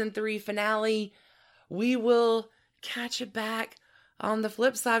season 3 finale. We will catch you back on the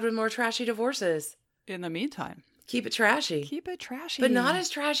flip side with more Trashy Divorces. In the meantime, keep it trashy. Keep it trashy. But not as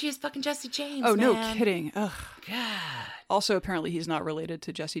trashy as fucking Jesse James, Oh, man. no kidding. Ugh. God. Also, apparently he's not related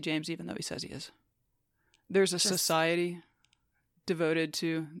to Jesse James, even though he says he is. There's a society devoted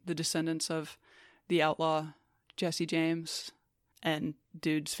to the descendants of the outlaw Jesse James, and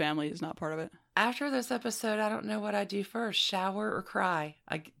dude's family is not part of it. After this episode, I don't know what I do first, shower or cry.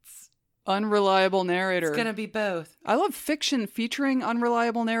 Unreliable narrator. It's going to be both. I love fiction featuring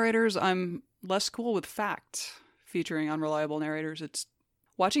unreliable narrators. I'm less cool with fact featuring unreliable narrators.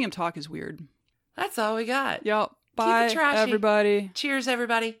 Watching him talk is weird. That's all we got. Yep. Bye, Keep it trashy. everybody. Cheers,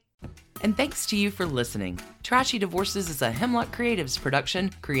 everybody. And thanks to you for listening. Trashy Divorces is a Hemlock Creatives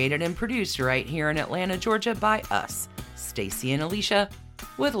production, created and produced right here in Atlanta, Georgia by us, Stacey and Alicia,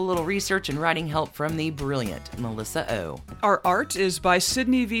 with a little research and writing help from the brilliant Melissa O. Our art is by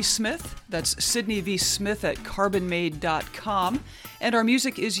Sydney V. Smith. That's Sydney V. Smith at carbonmade.com. And our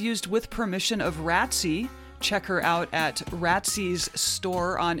music is used with permission of Ratsy. Check her out at Ratsy's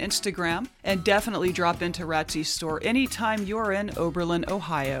store on Instagram, and definitely drop into Ratsy's store anytime you're in Oberlin,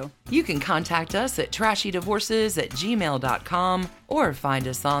 Ohio. You can contact us at trashydivorces@gmail.com or find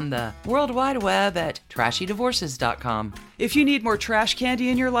us on the World Wide Web at trashydivorces.com. If you need more trash candy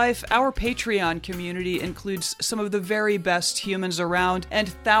in your life, our Patreon community includes some of the very best humans around and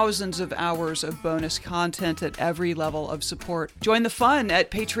thousands of hours of bonus content at every level of support. Join the fun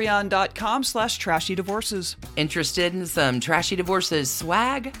at patreon.com/trashydivorces. Interested in some Trashy Divorces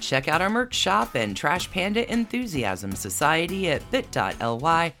swag? Check out our merch shop and Trash Panda Enthusiasm Society at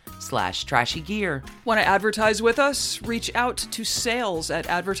bit.ly/trashygear. Want to advertise with us? Reach out to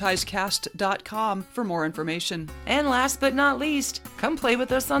sales@advertisecast.com for more information. And last but not least, come play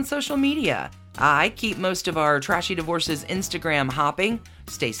with us on social media. I keep most of our Trashy Divorces Instagram hopping.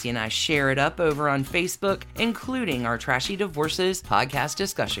 Stacey and I share it up over on Facebook, including our Trashy Divorces podcast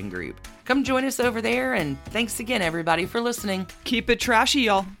discussion group. come join us over there. And thanks again, everybody, for listening. Keep it trashy,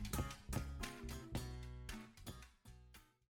 y'all.